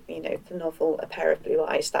 who, the novel A Pair of Blue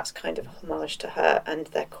Eyes, that's kind of a homage to her and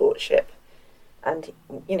their courtship. And,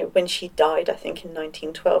 when she died, I think in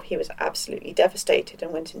 1912, he was absolutely devastated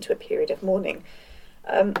and went into a period of mourning.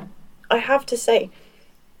 I have to say,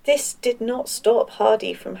 this did not stop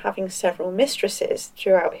Hardy from having several mistresses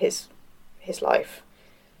throughout his life.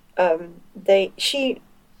 She,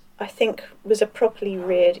 I think, was a properly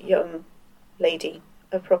reared young lady,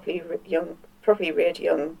 a properly reared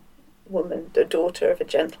young woman, the daughter of a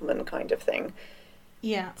gentleman kind of thing.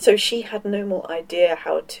 Yeah. So she had no more idea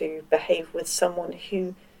how to behave with someone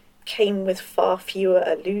who came with far fewer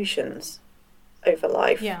illusions over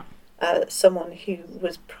life. Yeah. Someone who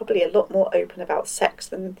was probably a lot more open about sex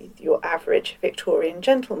than your average Victorian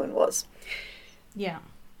gentleman was. Yeah.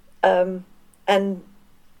 And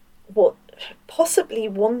what possibly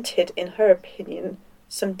wanted, in her opinion,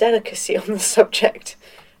 some delicacy on the subject,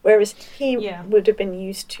 whereas he would have been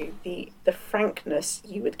used to the frankness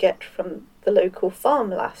you would get from the local farm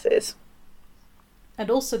lasses. And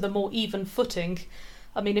also the more even footing.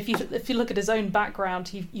 If you look at his own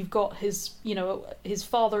background, you've got his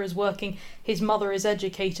father is working, his mother is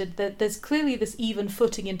educated. There's clearly this even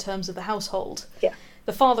footing in terms of the household. Yeah.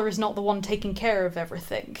 The father is not the one taking care of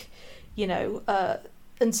everything,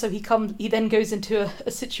 and so he then goes into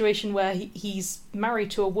a situation where he's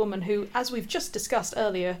married to a woman who, as we've just discussed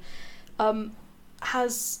earlier,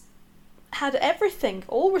 has had everything,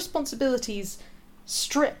 all responsibilities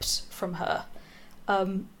stripped from her.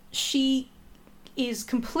 She is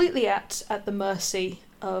completely at the mercy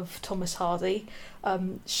of Thomas Hardy.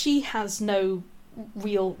 She has no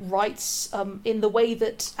real rights in the way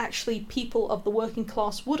that actually people of the working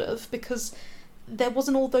class would have, because there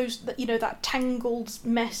wasn't all those, that tangled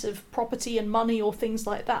mess of property and money or things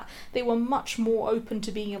like that. They were much more open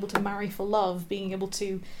to being able to marry for love, being able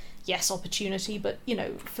to, yes, opportunity, but,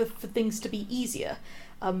 for things to be easier,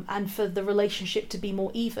 and for the relationship to be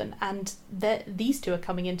more even. And these two are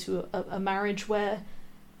coming into a marriage where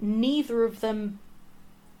neither of them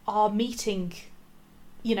are meeting,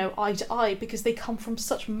 eye to eye, because they come from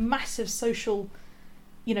such massive social,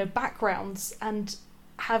 backgrounds and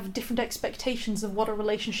have different expectations of what a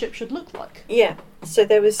relationship should look like. Yeah, so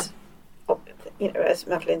there was, as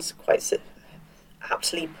Madeline's quite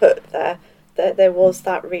aptly put there. There was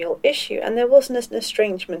that real issue, and there was an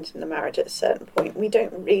estrangement in the marriage at a certain point. We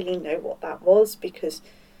don't really know what that was because,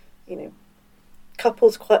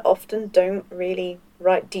 couples quite often don't really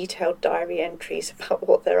write detailed diary entries about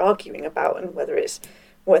what they're arguing about and whether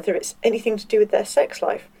it's anything to do with their sex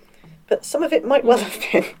life. But some of it might well have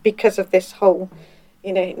been because of this whole,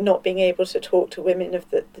 not being able to talk to women of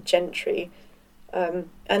the gentry. And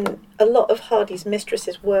a lot of Hardy's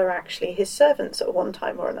mistresses were actually his servants at one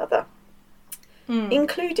time or another.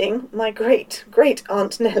 Including my great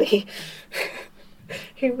aunt Nellie,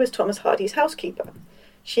 who was Thomas Hardy's housekeeper.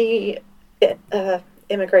 She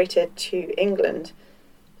immigrated to England,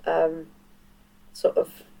 it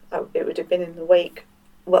would have been in the wake,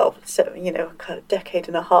 kind of decade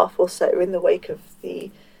and a half or so in the wake of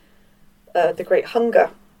the Great Hunger,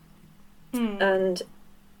 and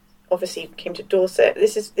obviously came to Dorset.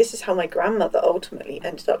 This is how my grandmother ultimately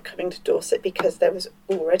ended up coming to Dorset, because there was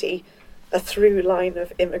already a through line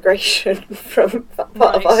of immigration from that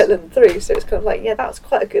part of Ireland through, so it's kind of like, yeah, that's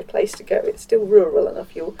quite a good place to go. It's still rural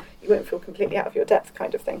enough, you won't feel completely out of your depth,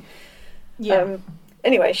 kind of thing.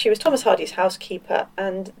 Anyway, she was Thomas Hardy's housekeeper,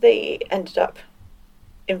 and they ended up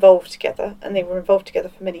involved together, and they were involved together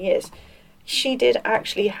for many years. She did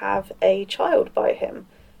actually have a child by him.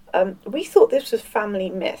 We thought this was family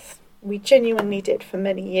myth. We genuinely did for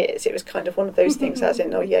many years. It was kind of one of those things as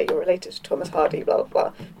in, oh yeah, you're related to Thomas Hardy, blah, blah,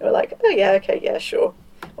 blah. And we're like, oh yeah, okay, yeah, sure.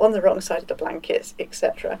 On the wrong side of the blankets,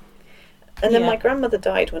 etc. And then my grandmother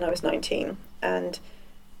died when I was 19, and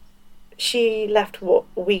she left what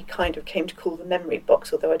we kind of came to call the memory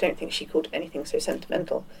box, although I don't think she called anything so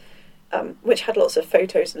sentimental, which had lots of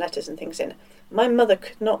photos and letters and things in. My mother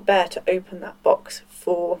could not bear to open that box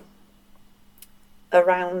for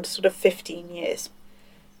around sort of 15 years.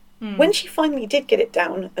 When she finally did get it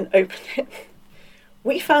down and open it,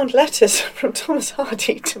 we found letters from Thomas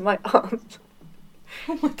Hardy to my aunt.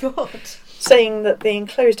 Oh my God. Saying that the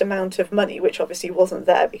enclosed amount of money, which obviously wasn't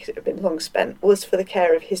there because it had been long spent, was for the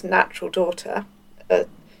care of his natural daughter, a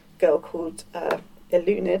girl called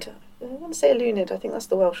Eluned. I want to say Eluned, I think that's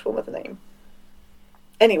the Welsh form of the name.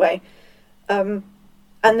 Anyway, and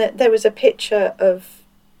there was a picture of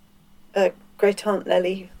great aunt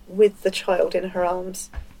Nellie with the child in her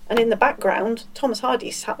arms. And in the background, Thomas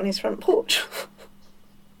Hardy sat on his front porch.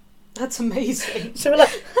 That's amazing. So we're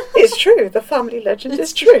like, it's true, the family legend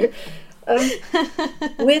is true.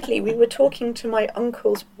 Weirdly, we were talking to my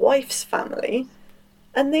uncle's wife's family,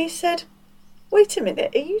 and they said, wait a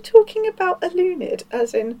minute, are you talking about Eluned,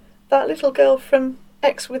 as in that little girl from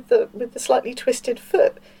X with the slightly twisted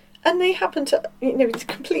foot? And they happened to, it's a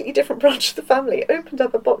completely different branch of the family, opened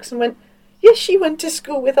up a box and went, yes, she went to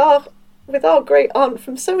school with our great aunt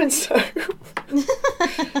from so-and-so. And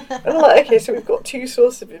I'm like, okay, so we've got two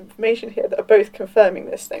sources of information here that are both confirming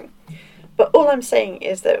this thing. But all I'm saying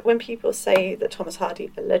is that when people say that Thomas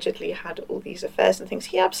Hardy allegedly had all these affairs and things,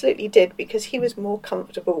 he absolutely did, because he was more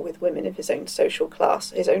comfortable with women of his own social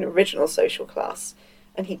class, his own original social class,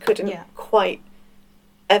 and he couldn't quite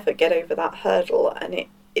ever get over that hurdle, and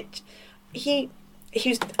he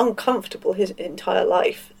was uncomfortable his entire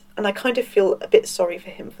life. And I kind of feel a bit sorry for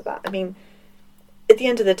him for that. I mean, at the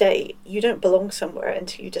end of the day, you don't belong somewhere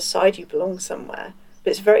until you decide you belong somewhere.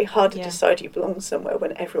 But it's very hard to decide you belong somewhere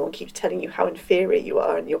when everyone keeps telling you how inferior you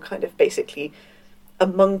are, and you're kind of basically a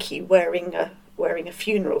monkey wearing a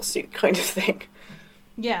funeral suit kind of thing.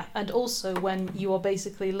 Yeah, and also when you are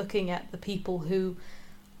basically looking at the people who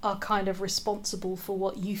are kind of responsible for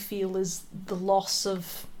what you feel is the loss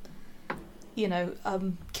of,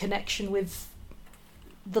 connection with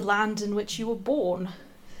the land in which you were born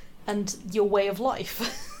and your way of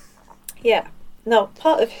life. Yeah. Now,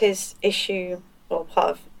 part of his issue, or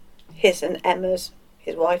part of his and Emma's,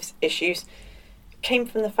 his wife's issues, came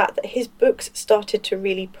from the fact that his books started to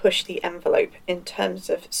really push the envelope in terms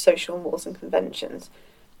of social mores and conventions.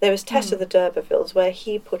 There was Tess of the D'Urbervilles, where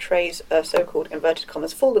he portrays a so-called, inverted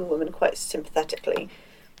commas, fallen woman quite sympathetically.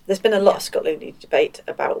 There's been a lot of scholarly debate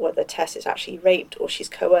about whether Tess is actually raped, or she's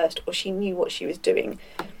coerced, or she knew what she was doing.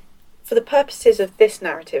 For the purposes of this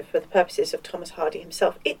narrative, for the purposes of Thomas Hardy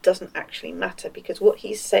himself, it doesn't actually matter, because what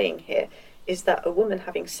he's saying here is that a woman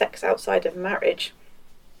having sex outside of marriage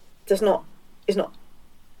is not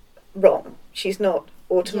wrong. She's not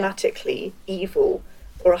automatically evil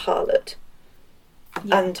or a harlot.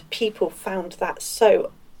 Yeah. And people found that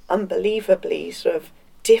so unbelievably sort of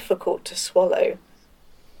difficult to swallow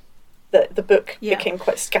that the book became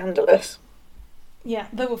quite scandalous. Yeah,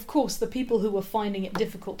 though of course the people who were finding it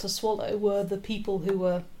difficult to swallow were the people who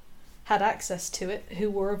were had access to it who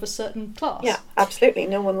were of a certain class. Yeah, absolutely.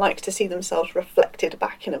 No one likes to see themselves reflected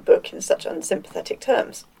back in a book in such unsympathetic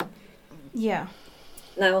terms. Yeah.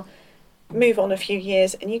 Now, move on a few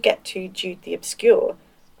years and you get to Jude the Obscure.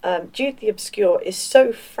 Jude the Obscure is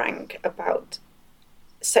so frank about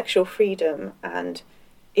sexual freedom and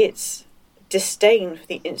its disdain for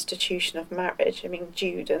the institution of marriage. I mean,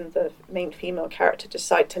 Jude and the main female character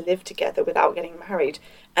decide to live together without getting married,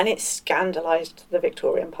 and it scandalised the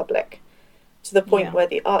Victorian public to the point where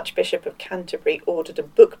the Archbishop of Canterbury ordered a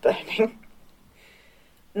book burning.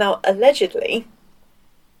 Now, allegedly,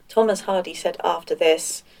 Thomas Hardy said after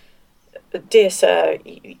this, "Dear sir,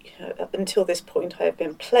 up until this point I have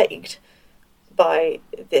been plagued by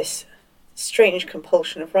this strange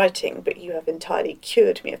compulsion of writing, but you have entirely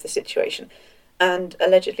cured me of the situation." And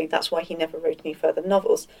allegedly that's why he never wrote any further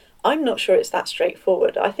novels. I'm not sure it's that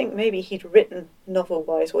straightforward. I think maybe he'd written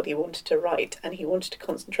novel-wise what he wanted to write, and he wanted to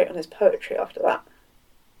concentrate on his poetry after that.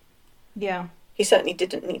 Yeah. He certainly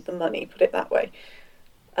didn't need the money, put it that way.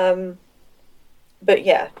 But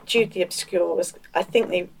yeah, Jude the Obscure was, I think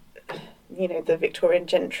the Victorian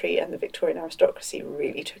gentry and the Victorian aristocracy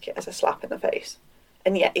really took it as a slap in the face.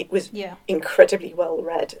 And yet it was incredibly well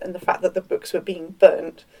read, and the fact that the books were being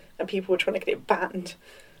burnt and people were trying to get it banned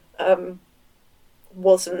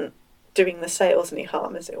wasn't doing the sales any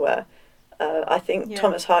harm, as it were. I think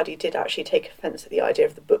Thomas Hardy did actually take offence at the idea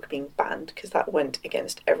of the book being banned, because that went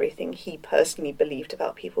against everything he personally believed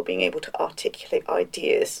about people being able to articulate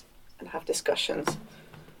ideas and have discussions.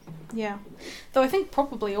 Yeah. Though I think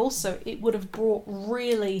probably also it would have brought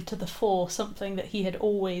really to the fore something that he had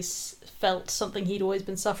always felt, something he'd always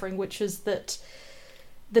been suffering, which was that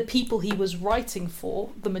the people he was writing for,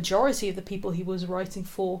 the majority of the people he was writing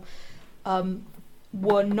for,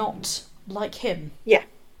 were not like him. Yeah,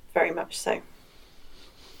 very much so.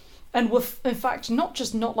 And were, in fact, not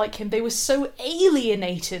just not like him, they were so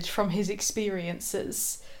alienated from his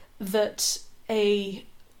experiences that a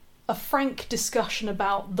frank discussion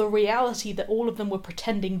about the reality that all of them were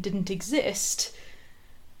pretending didn't exist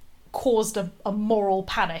caused a moral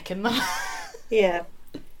panic in them. Yeah.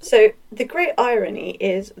 So the great irony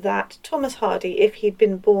is that Thomas Hardy, if he'd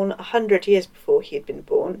been born 100 years before he had been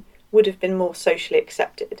born, would have been more socially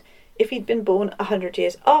accepted. If he'd been born 100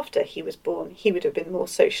 years after he was born, he would have been more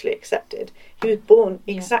socially accepted. He was born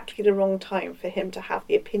exactly the wrong time for him to have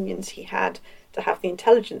the opinions he had, to have the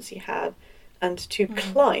intelligence he had, and to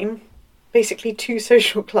climb basically 2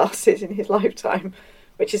 social classes in his lifetime,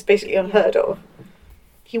 which is basically unheard of.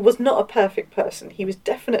 He was not a perfect person. He was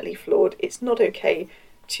definitely flawed. It's not okay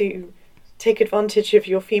to take advantage of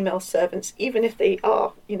your female servants, even if they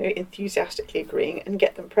are, enthusiastically agreeing, and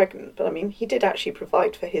get them pregnant. But I mean, he did actually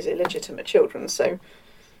provide for his illegitimate children, so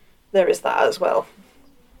there is that as well.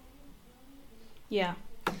 Yeah.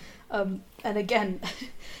 And again,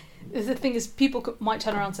 the thing is, people might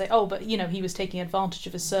turn around and say, oh, but, he was taking advantage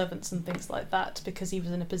of his servants and things like that because he was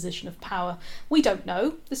in a position of power. We don't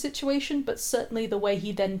know the situation, but certainly the way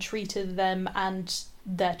he then treated them and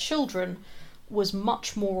their children was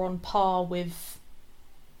much more on par with,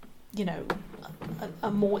 a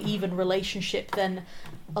more even relationship than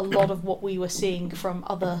a lot of what we were seeing from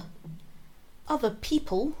other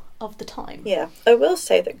people of the time. Yeah, I will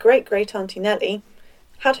say that great-great-auntie Nellie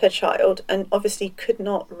had her child and obviously could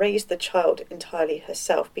not raise the child entirely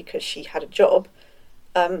herself because she had a job,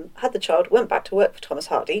 had the child, went back to work for Thomas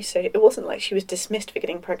Hardy, so it wasn't like she was dismissed for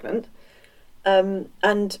getting pregnant,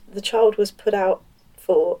 and the child was put out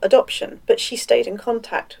for adoption, but she stayed in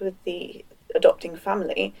contact with the adopting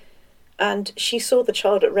family and she saw the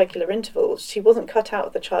child at regular intervals. She wasn't cut out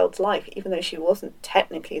of the child's life, even though she wasn't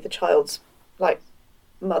technically the child's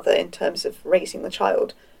mother in terms of raising the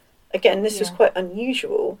child. Again, this was quite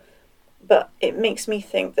unusual, but it makes me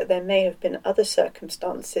think that there may have been other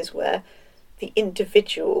circumstances where the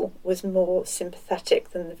individual was more sympathetic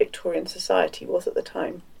than the Victorian society was at the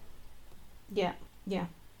time. Yeah,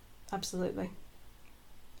 absolutely.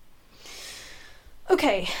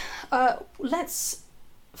 Okay, let's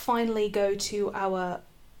finally go to our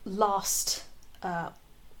last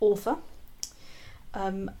author.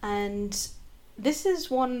 And this is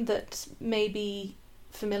one that may be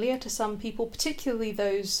familiar to some people, particularly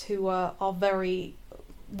those who were very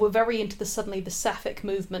into the Sapphic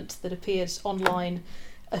movement that appeared online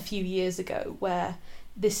a few years ago, where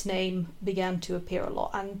this name began to appear a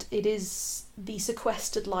lot, and it is The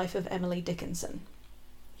Sequestered Life of Emily Dickinson.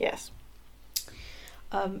 Yes.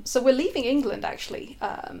 So we're leaving England, actually,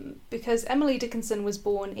 because Emily Dickinson was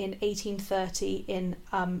born in 1830 in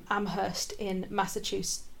Amherst in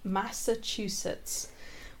Massachusetts,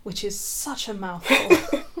 which is such a mouthful.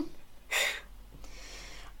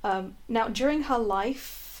 Now, during her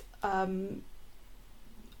life,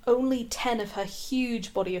 only 10 of her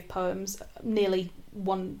huge body of poems, nearly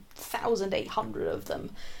 1,800 of them,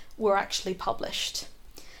 were actually published.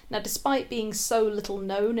 Now, despite being so little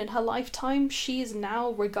known in her lifetime, she is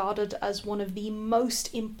now regarded as one of the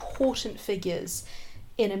most important figures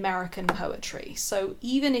in American poetry. So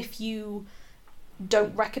even if you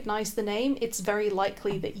don't recognise the name, it's very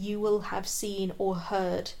likely that you will have seen or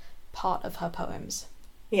heard part of her poems.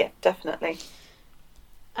 Yeah, definitely.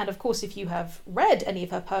 And of course, if you have read any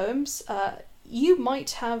of her poems, you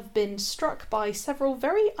might have been struck by several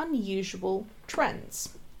very unusual trends.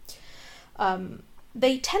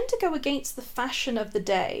 They tend to go against the fashion of the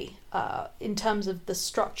day in terms of the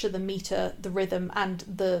structure, the meter, the rhythm, and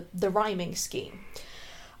the rhyming scheme.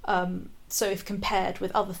 So if compared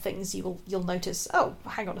with other things, you'll notice, oh,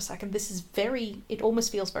 hang on a second, this is it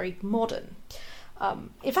almost feels very modern.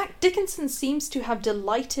 In fact, Dickinson seems to have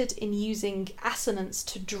delighted in using assonance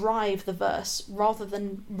to drive the verse rather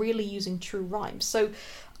than really using true rhymes. So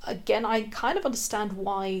again, I kind of understand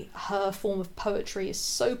why her form of poetry is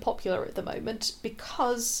so popular at the moment,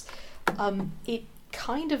 because it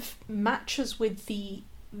kind of matches with the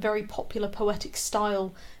very popular poetic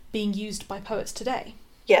style being used by poets today.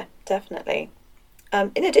 Yeah, definitely.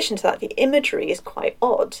 In addition to that, the imagery is quite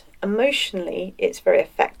odd. Emotionally, it's very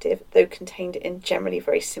effective, though contained in generally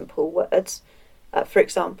very simple words. For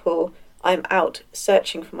example, I'm out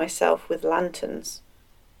searching for myself with lanterns,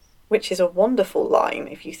 which is a wonderful line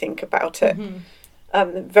if you think about it.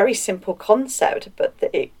 Very simple concept, but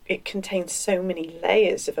it contains so many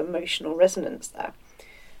layers of emotional resonance there.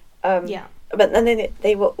 But then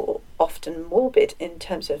they were often morbid in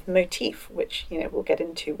terms of motif, which we'll get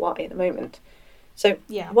into why in a moment. So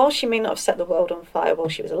while she may not have set the world on fire while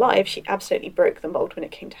she was alive, she absolutely broke the mould when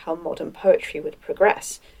it came to how modern poetry would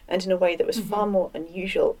progress, and in a way that was far more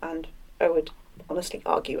unusual and, I would honestly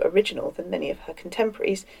argue, original than many of her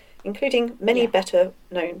contemporaries, including many better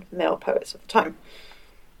known male poets of the time.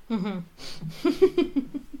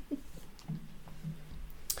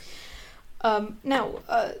 Now,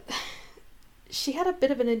 she had a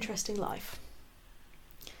bit of an interesting life.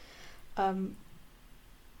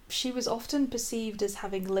 She was often perceived as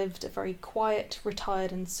having lived a very quiet,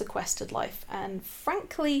 retired and sequestered life, and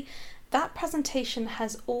frankly, that presentation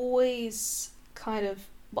has always kind of,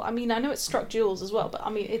 well, I mean, I know it struck Jules as well, but I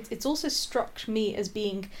mean, it's also struck me as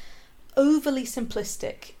being overly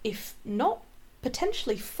simplistic, if not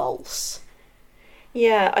potentially false.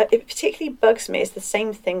 Yeah, it particularly bugs me. It's the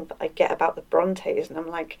same thing that I get about the Brontes, and I'm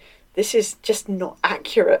like, this is just not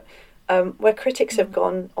accurate. Where critics have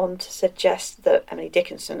gone on to suggest that Emily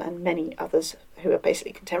Dickinson and many others who are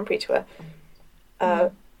basically contemporary to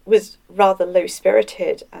her was rather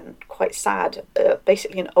low-spirited and quite sad,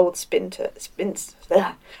 basically an old spinster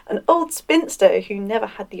who never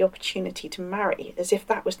had the opportunity to marry, as if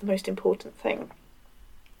that was the most important thing.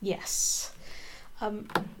 Yes.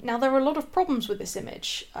 Now, there are a lot of problems with this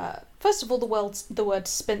image. First of all, the word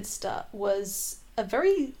spinster was a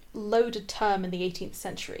very loaded term in the 18th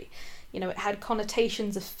century. It had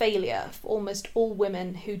connotations of failure for almost all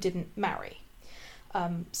women who didn't marry.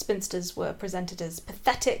 Spinsters were presented as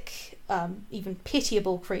pathetic, even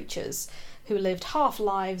pitiable creatures who lived half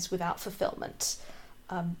lives without fulfillment.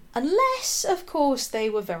 Unless, of course, they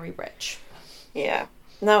were very rich. Yeah.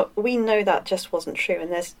 Now, we know that just wasn't true,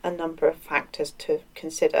 and there's a number of factors to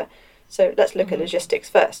consider. So let's look at logistics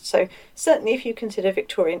first. So certainly if you consider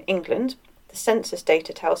Victorian England, the census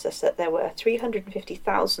data tells us that there were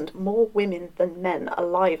 350,000 more women than men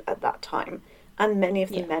alive at that time, and many of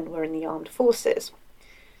the men were in the armed forces.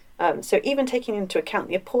 So even taking into account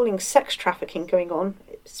the appalling sex trafficking going on,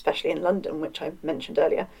 especially in London, which I mentioned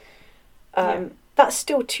earlier, that's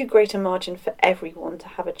still too great a margin for everyone to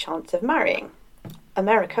have a chance of marrying.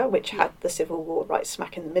 America, which had the Civil War right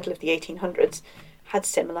smack in the middle of the 1800s, had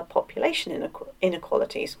similar population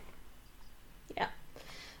inequalities. Yeah.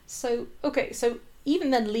 So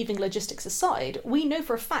even then, leaving logistics aside, we know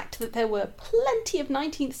for a fact that there were plenty of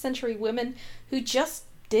 19th century women who just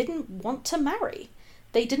didn't want to marry.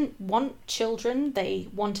 They didn't want children, they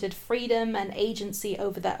wanted freedom and agency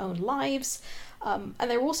over their own lives. And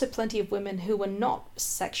there were also plenty of women who were not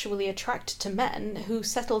sexually attracted to men, who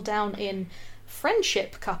settled down in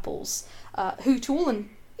friendship couples, who to all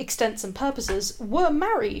extents and purposes were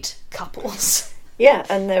married couples. Yeah,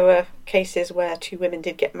 and there were cases where two women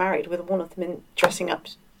did get married, with one of them dressing up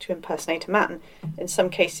to impersonate a man. In some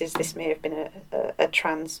cases, this may have been a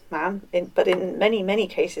trans man, but in many, many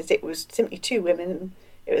cases, it was simply two women.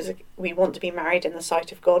 It was, we want to be married in the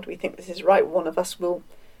sight of God. We think this is right. One of us will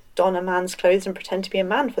don a man's clothes and pretend to be a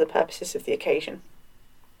man for the purposes of the occasion.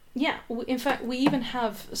 Yeah, in fact, we even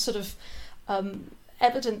have sort of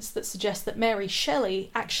evidence that suggests that Mary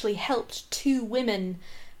Shelley actually helped two women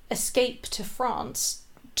escape to France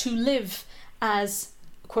to live as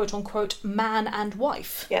quote-unquote man and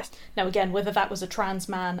wife. Yes. Now again, whether that was a trans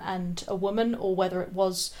man and a woman or whether it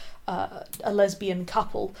was a lesbian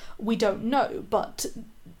couple, we don't know, but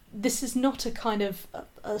this is not a kind of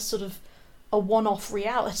a sort of a one-off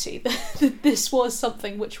reality. This was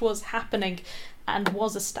something which was happening and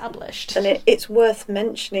was established. And it's worth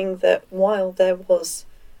mentioning that while there was,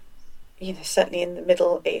 certainly in the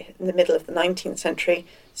middle of the 19th century,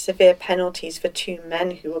 severe penalties for two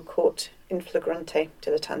men who were caught in flagrante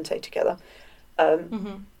dilettante together,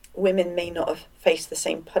 women may not have faced the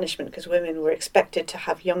same punishment because women were expected to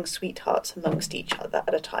have young sweethearts amongst each other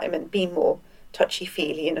at a time and be more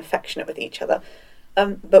touchy-feely and affectionate with each other.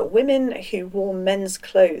 But women who wore men's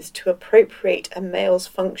clothes to appropriate a male's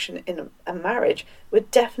function in a marriage were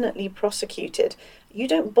definitely prosecuted. You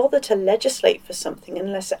don't bother to legislate for something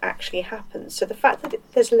unless it actually happens. So the fact that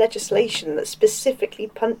there's legislation that specifically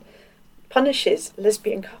punishes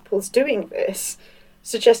lesbian couples doing this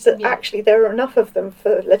suggests that actually there are enough of them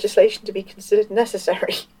for legislation to be considered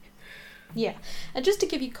necessary. Yeah, and just to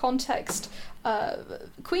give you context,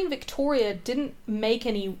 Queen Victoria didn't make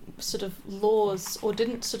any sort of laws or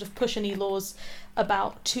didn't sort of push any laws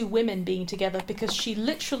about two women being together because she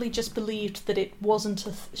literally just believed that it wasn't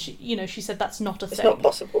she said that's not a thing. It's not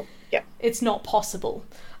possible. Yeah. It's not possible.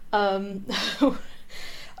 Now,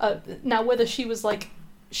 whether she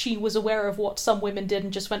was aware of what some women did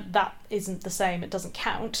and just went, that isn't the same, it doesn't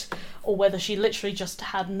count, or whether she literally just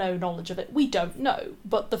had no knowledge of it, we don't know.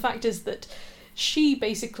 But the fact is that she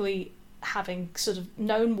basically, having sort of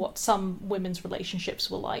known what some women's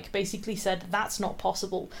relationships were like, basically said that's not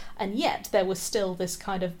possible, and yet there was still this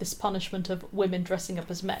punishment of women dressing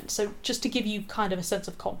up as men. So just to give you kind of a sense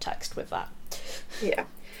of context with that. Yeah.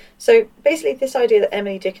 So basically this idea that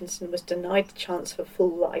Emily Dickinson was denied the chance for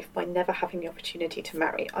full life by never having the opportunity to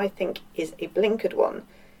marry, I think is a blinkered one.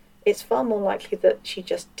 It's far more likely that she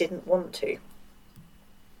just didn't want to.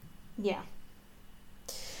 Yeah.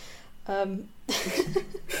 And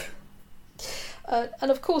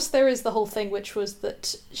of course there is the whole thing, which was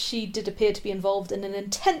that she did appear to be involved in an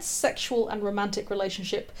intense sexual and romantic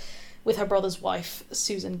relationship with her brother's wife,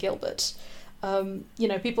 Susan Gilbert.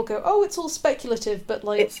 People go, oh, it's all speculative, but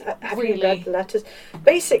have really... you read the letters?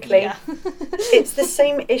 Basically, it's the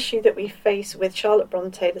same issue that we face with Charlotte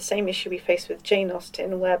Bronte, the same issue we face with Jane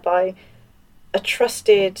Austen, whereby a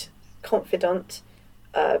trusted confidant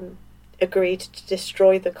agreed to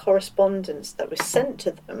destroy the correspondence that was sent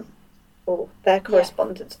to them, or their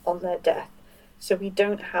correspondence on their death. So we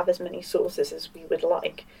don't have as many sources as we would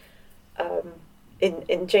like.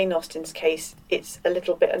 In Jane Austen's case, it's a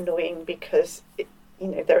little bit annoying because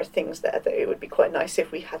there are things there that it would be quite nice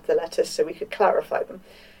if we had the letters so we could clarify them.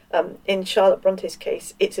 In Charlotte Bronte's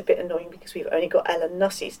case, it's a bit annoying because we've only got Ellen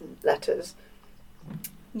Nussey's letters.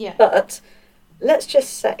 Yeah. But let's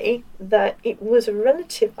just say that it was a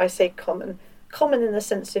relative, I say common in the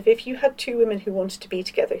sense of if you had two women who wanted to be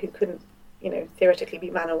together who couldn't, theoretically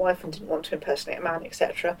be man and wife and didn't want to impersonate a man,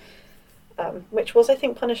 etc., which was, I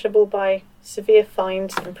think, punishable by severe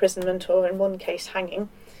fines, imprisonment, or in one case, hanging.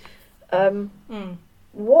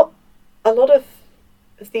 What a lot of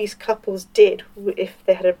these couples did, if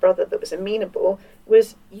they had a brother that was amenable,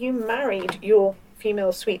 was you married your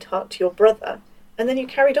female sweetheart to your brother, and then you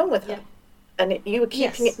carried on with her. And you were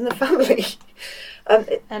keeping it in the family.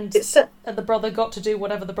 And the brother got to do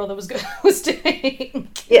whatever the brother was doing.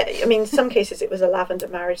 Yeah, I mean, some cases it was a lavender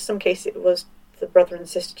marriage, some cases it was the brother and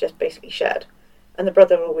sister just basically shared. And the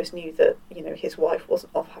brother always knew that, his wife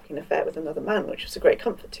wasn't off having an affair with another man, which was a great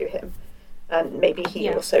comfort to him. And maybe he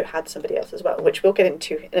also had somebody else as well, which we'll get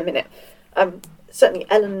into in a minute. Certainly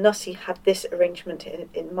Ellen Nussey had this arrangement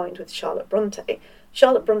in mind with Charlotte Bronte.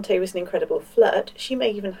 Charlotte Bronte was an incredible flirt. She may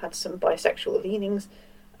even had some bisexual leanings,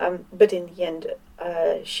 but in the end,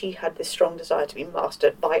 she had this strong desire to be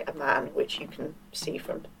mastered by a man, which you can see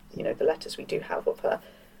from, the letters we do have of her.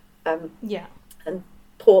 And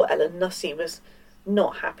poor Ellen Nussey was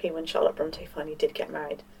not happy when Charlotte Bronte finally did get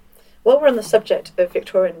married. While we're on the subject of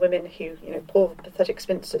Victorian women who, poor pathetic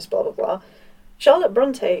spinsters, blah, blah, blah, Charlotte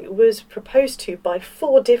Bronte was proposed to by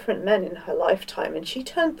 4 different men in her lifetime, and she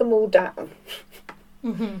turned them all down.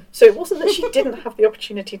 Mm-hmm. So it wasn't that she didn't have the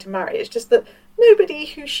opportunity to marry, it's just that nobody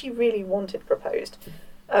who she really wanted proposed.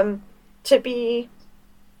 To be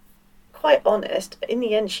quite honest, in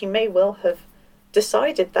the end she may well have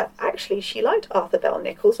decided that actually she liked Arthur Bell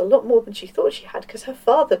Nichols a lot more than she thought she had, because her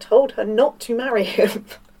father told her not to marry him.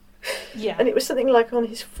 Yeah. And it was something like on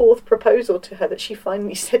his 4th proposal to her that she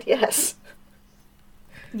finally said yes.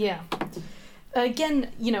 Yeah. Again,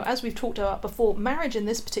 as we've talked about before, marriage in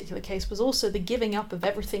this particular case was also the giving up of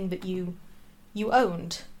everything that you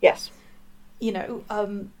owned. Yes.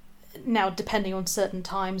 Now, depending on certain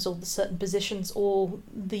times or the certain positions or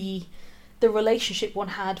the relationship one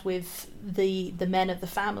had with the men of the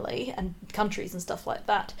family and countries and stuff like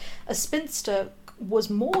that, a spinster was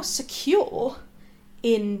more secure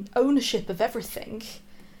in ownership of everything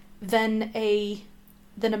than a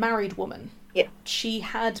married woman. Yeah. She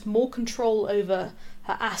had more control over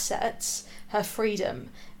her assets, her freedom,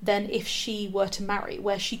 than if she were to marry,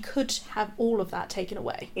 where she could have all of that taken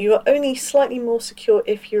away. You are only slightly more secure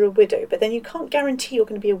if you're a widow, but then you can't guarantee you're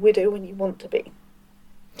going to be a widow when you want to be.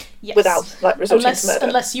 Yes. Without resorting to murder.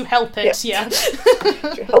 Unless you help it, yeah.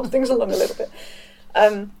 You help things along a little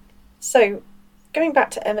bit. So, going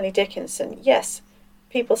back to Emily Dickinson, yes,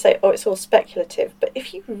 people say, it's all speculative, but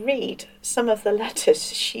if you read some of the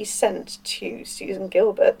letters she sent to Susan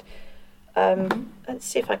Gilbert, let's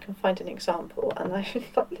see if I can find an example, and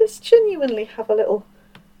let's genuinely have a little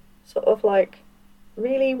sort of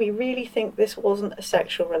really, we really think this wasn't a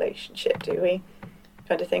sexual relationship, do we?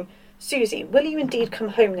 Kind of thing. Susie, will you indeed come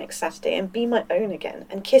home next Saturday and be my own again,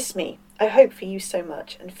 and kiss me? I hope for you so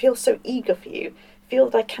much, and feel so eager for you, feel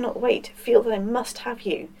that I cannot wait, feel that I must have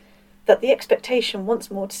you, that the expectation once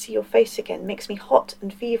more to see your face again makes me hot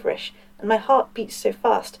and feverish, and my heart beats so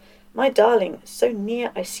fast. My darling, so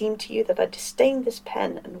near I seem to you that I disdain this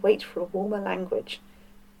pen and wait for a warmer language.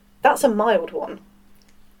 That's a mild one.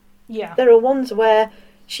 Yeah. There are ones where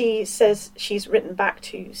she says she's written back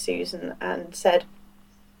to Susan and said,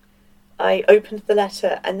 I opened the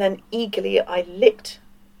letter and then eagerly I licked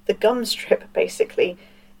the gum strip, basically,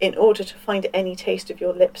 in order to find any taste of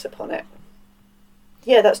your lips upon it.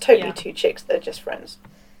 Yeah, that's totally two chicks. They're just friends.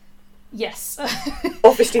 Yes.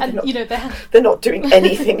 Obviously, and, they're not doing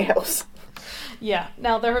anything else. Yeah.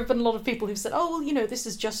 Now, there have been a lot of people who've said, this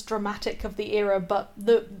is just dramatic of the era, but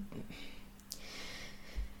the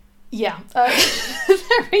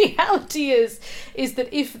reality is that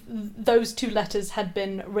if those two letters had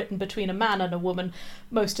been written between a man and a woman,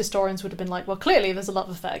 most historians would have been like, well, clearly there's a love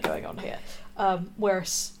affair going on here.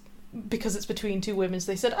 Whereas, because it's between two women,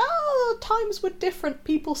 they said, times were different,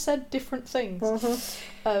 people said different things.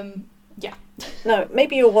 Mm-hmm. Yeah. No,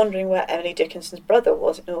 maybe you're wondering where Emily Dickinson's brother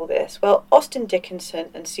was in all this. Well, Austin Dickinson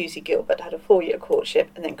and Susie Gilbert had a 4-year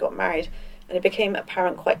courtship and then got married, and it became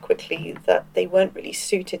apparent quite quickly that they weren't really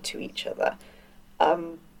suited to each other.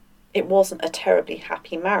 It wasn't a terribly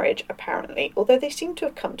happy marriage, apparently, although they seem to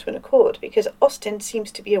have come to an accord, because Austin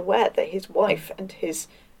seems to be aware that his wife and his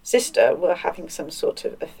sister were having some sort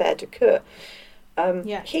of affair de coeur.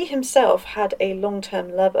 He himself had a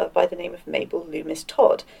long-term lover by the name of Mabel Loomis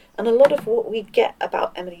Todd, and a lot of what we get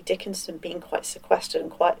about Emily Dickinson being quite sequestered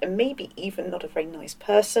and quiet, and maybe even not a very nice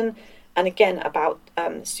person, and again about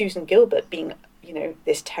Susan Gilbert being,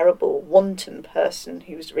 this terrible, wanton person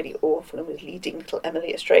who was really awful and was leading little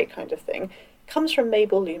Emily astray kind of thing, comes from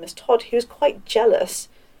Mabel Loomis Todd, who was quite jealous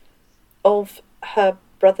of her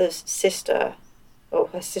brother's sister, or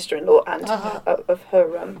her sister-in-law, and of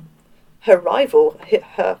her rival,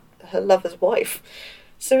 her lover's wife.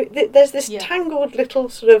 So there's this tangled little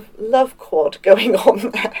sort of love quad going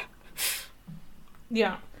on there.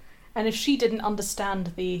 Yeah. And if she didn't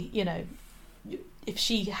understand if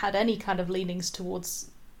she had any kind of leanings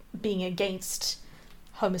towards being against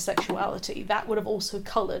homosexuality, that would have also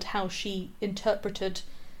coloured how she interpreted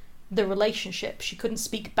the relationship. She couldn't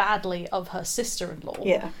speak badly of her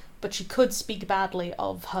sister-in-law, but she could speak badly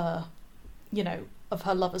of her, of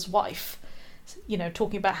her lover's wife,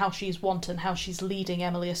 talking about how she's wanton, how she's leading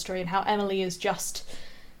Emily astray, and how Emily is just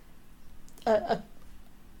a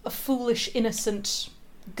foolish, innocent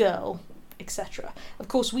girl, etc. Of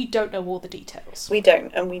course, we don't know all the details. We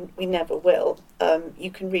don't, and we never will.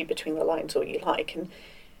 You can read between the lines all you like, and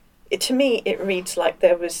to me it reads like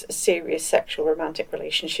there was a serious sexual romantic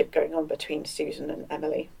relationship going on between Susan and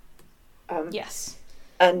Emily. Yes.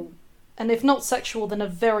 And if not sexual, then a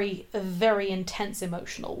very intense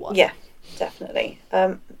emotional one. Yeah, definitely.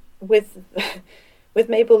 With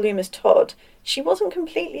Mabel Loomis Todd, she wasn't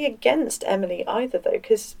completely against Emily either, though,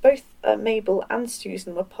 because both Mabel and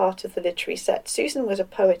Susan were part of the literary set. Susan was a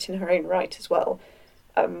poet in her own right as well,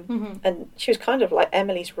 and she was kind of like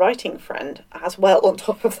Emily's writing friend as well on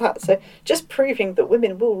top of that. So just proving that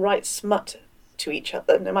women will write smut to each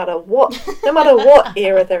other, no matter what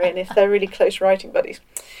era they're in, if they're really close writing buddies.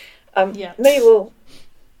 Mabel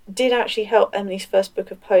did actually help Emily's first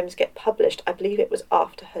book of poems get published. I believe it was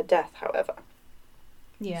after her death, however.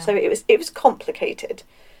 Yeah. So it was complicated.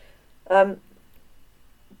 The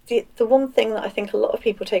one thing that I think a lot of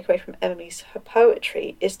people take away from Emily's her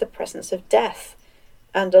poetry is the presence of death,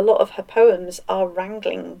 and a lot of her poems are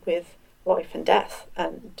wrangling with life and death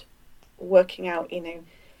and working out,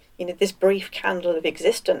 this brief candle of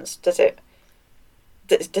existence. Does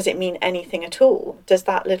it mean anything at all? Does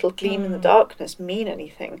that little gleam in the darkness mean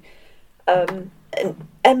anything? And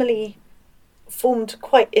Emily formed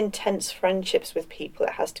quite intense friendships with people,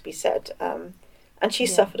 it has to be said. And she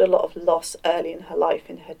suffered a lot of loss early in her life,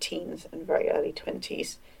 in her teens and very early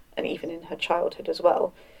 20s, and even in her childhood as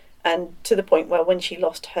well. And to the point where when she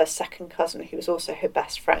lost her second cousin, who was also her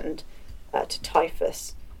best friend, to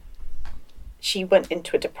typhus, she went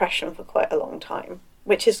into a depression for quite a long time,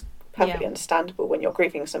 which is perfectly understandable when you're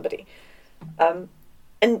grieving somebody.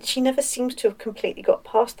 And she never seems to have completely got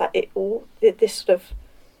past that. This sort of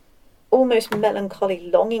almost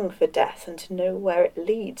melancholy longing for death and to know where it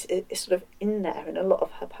leads is sort of in there in a lot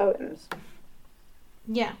of her poems.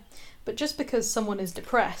 Yeah, but just because someone is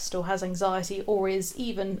depressed or has anxiety or is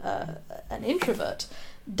even an introvert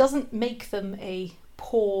doesn't make them a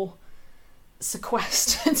poor,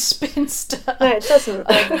 sequestered spinster. No, it doesn't.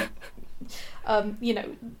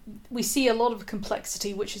 We see a lot of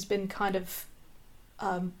complexity which has been kind of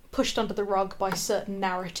pushed under the rug by certain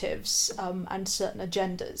narratives and certain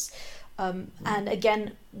agendas. And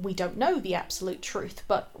again, we don't know the absolute truth,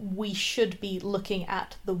 but we should be looking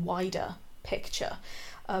at the wider picture.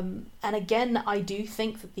 And again, I do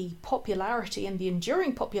think that the popularity and the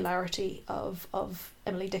enduring popularity of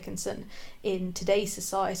Emily Dickinson in today's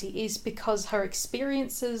society is because her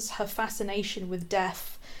experiences, her fascination with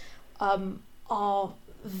death, are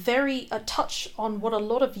very a touch on what a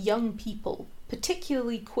lot of young people,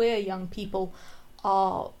 particularly queer young people,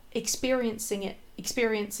 are experiencing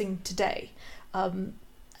today,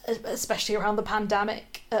 especially around the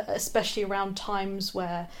pandemic, especially around times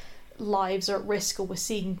where lives are at risk or we're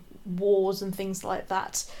seeing wars and things like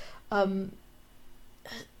that. Her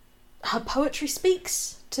poetry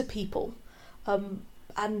speaks to people,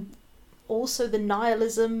 and also the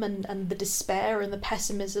nihilism and the despair and the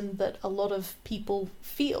pessimism that a lot of people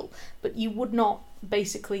feel. But you would not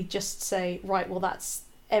basically just say, right, well, that's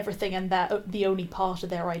everything and they're the only part of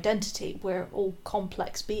their identity. We're all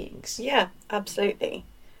complex beings. Yeah, absolutely.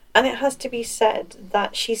 And it has to be said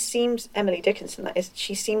that Emily Dickinson,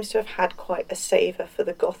 she seems to have had quite a savour for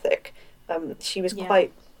the Gothic. She was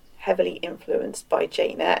quite heavily influenced by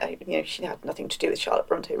Jane Eyre. She had nothing to do with Charlotte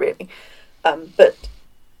Bronte, really. But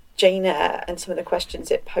Jane Eyre and some of the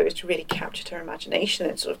questions it posed really captured her imagination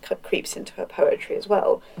and sort of creeps into her poetry as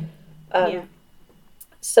well.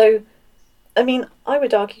 So, I mean, I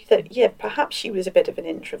would argue that, perhaps she was a bit of an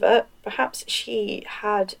introvert. Perhaps she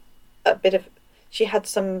had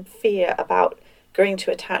some fear about growing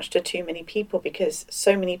too attached to too many people because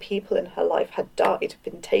so many people in her life had died,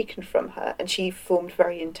 been taken from her, and she formed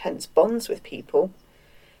very intense bonds with people.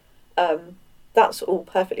 That's all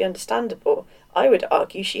perfectly understandable. I would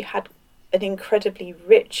argue she had an incredibly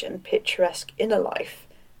rich and picturesque inner life,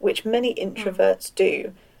 which many introverts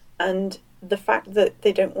do, and the fact that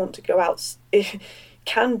they don't want to go out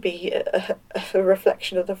can be a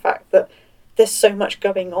reflection of the fact that there's so much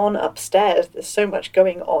going on upstairs, there's so much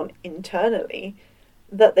going on internally,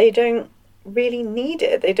 that they don't really need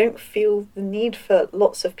it. They don't feel the need for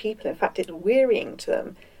lots of people. In fact, it's wearying to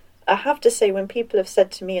them. I have to say, when people have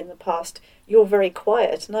said to me in the past, "You're very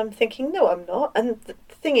quiet," and I'm thinking, no, I'm not. And the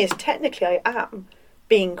thing is, technically I am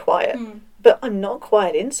being quiet, but I'm not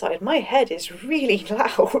quiet inside. My head is really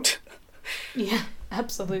loud. Yeah,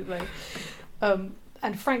 absolutely.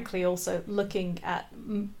 And frankly, also looking at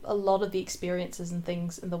a lot of the experiences and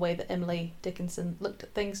things and the way that Emily Dickinson looked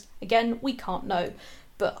at things, again, we can't know.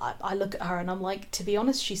 But I look at her and I'm like, to be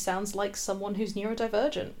honest, she sounds like someone who's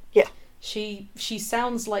neurodivergent. Yeah. She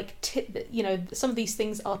sounds like, some of these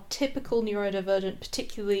things are typical neurodivergent,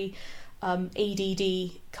 particularly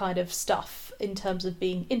ADD kind of stuff in terms of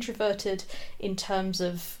being introverted, in terms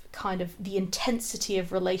of kind of the intensity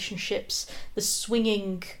of relationships, the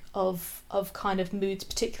swinging of kind of moods,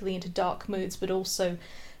 particularly into dark moods, but also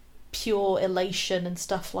pure elation and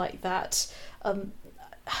stuff like that.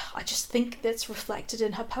 I just think that's reflected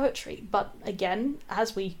in her poetry. But again,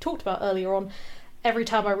 as we talked about earlier on, every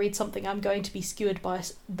time I read something, I'm going to be skewed by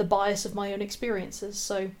the bias of my own experiences.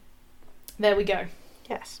 So there we go.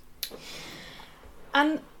 Yes.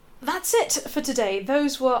 And that's it for today.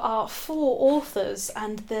 Those were our 4 authors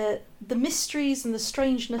and the mysteries and the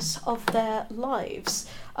strangeness of their lives.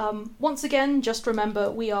 Once again, just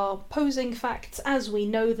remember, we are posing facts as we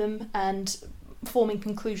know them, and forming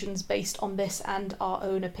conclusions based on this and our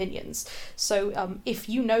own opinions. So if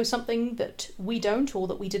you know something that we don't or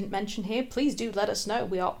that we didn't mention here, please do let us know.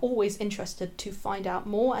 We are always interested to find out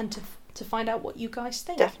more and to find out what you guys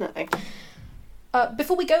think. Definitely.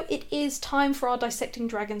 Before we go, it is time for our Dissecting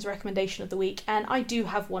Dragons recommendation of the week, and I do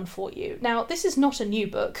have one for you. Now, this is not a new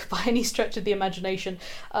book by any stretch of the imagination,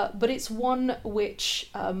 but it's one which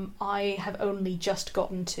I have only just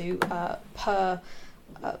gotten to per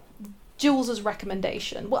Jules's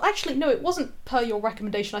recommendation. Well, actually, no, it wasn't per your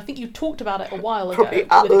recommendation. I think you talked about it a while ago. Probably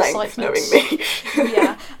at with length, excitement. knowing me.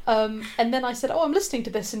 Yeah. And then I said, "Oh, I'm listening to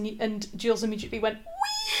this," and Jules immediately went, "Whee!"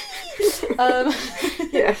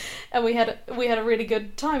 Yeah. And we had a really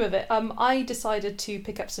good time of it. I decided to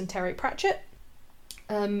pick up some Terry Pratchett,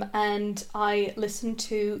 and I listened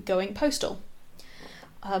to Going Postal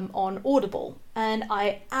on Audible, and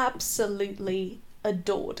I absolutely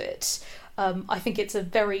adored it. I think it's a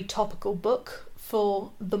very topical book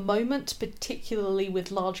for the moment, particularly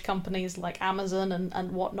with large companies like Amazon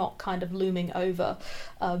and whatnot kind of looming over.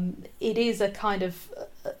 It is a kind of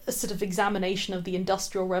a sort of examination of the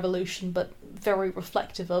Industrial Revolution, but very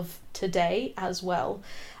reflective of today as well.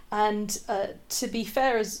 And to be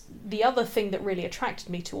fair, as the other thing that really attracted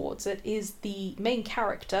me towards it is the main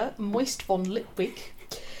character, Moist von Lipwig,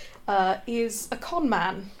 is a con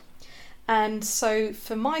man. And so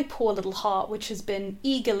for my poor little heart, which has been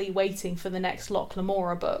eagerly waiting for the next Locke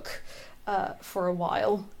Lamora book for a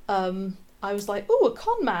while, I was like, oh, a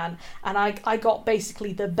con man. And I got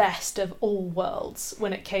basically the best of all worlds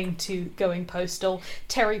when it came to Going Postal.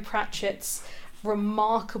 Terry Pratchett's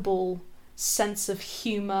remarkable sense of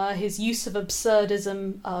humour, his use of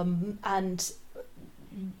absurdism, and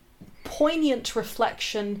poignant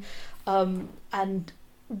reflection, and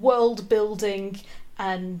world building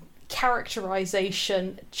and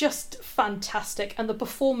characterization, just fantastic. And the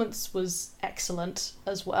performance was excellent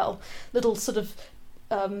as well. Little sort of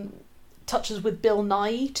touches with Bill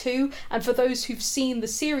Nighy too. And for those who've seen the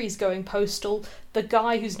series Going Postal, the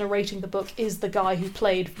guy who's narrating the book is the guy who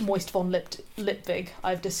played Moist von Lipwig,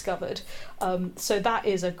 I've discovered. So that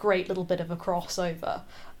is a great little bit of a crossover.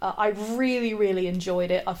 I really, really enjoyed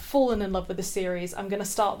it. I've fallen in love with the series. I'm going to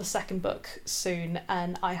start the second book soon,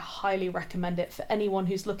 and I highly recommend it for anyone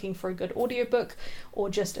who's looking for a good audiobook or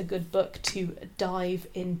just a good book to dive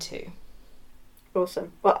into.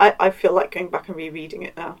 Awesome. Well, I feel like going back and rereading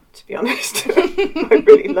it now, to be honest. I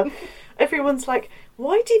really love. Everyone's like,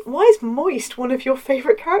 why is Moist one of your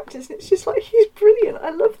favourite characters? And it's just like, he's brilliant. I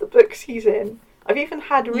love the books he's in. I've even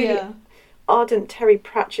had really ardent Terry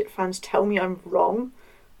Pratchett fans tell me I'm wrong,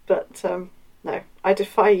 but no, I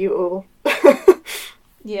defy you all.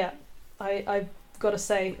 Yeah, I've got to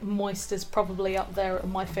say, Moist is probably up there as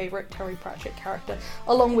my favourite Terry Pratchett character,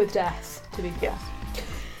 along with Death, to be fair.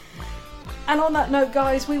 And on that note,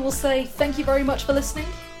 guys, we will say thank you very much for listening,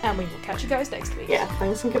 and we will catch you guys next week. Yeah,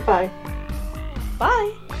 thanks and goodbye.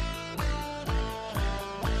 Bye!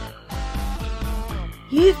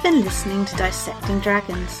 You've been listening to Dissecting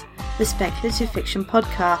Dragons, the speculative fiction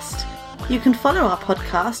podcast. You can follow our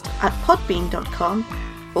podcast at podbean.com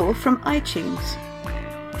or from iTunes.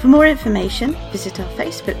 For more information, visit our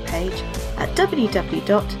Facebook page at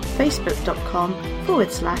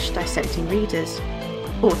www.facebook.com/dissectingreaders,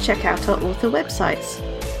 or check out our author websites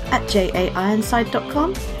at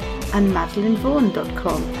jaironside.com and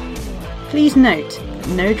madeleinevaughan.com. Please note,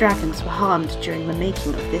 no dragons were harmed during the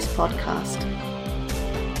making of this podcast.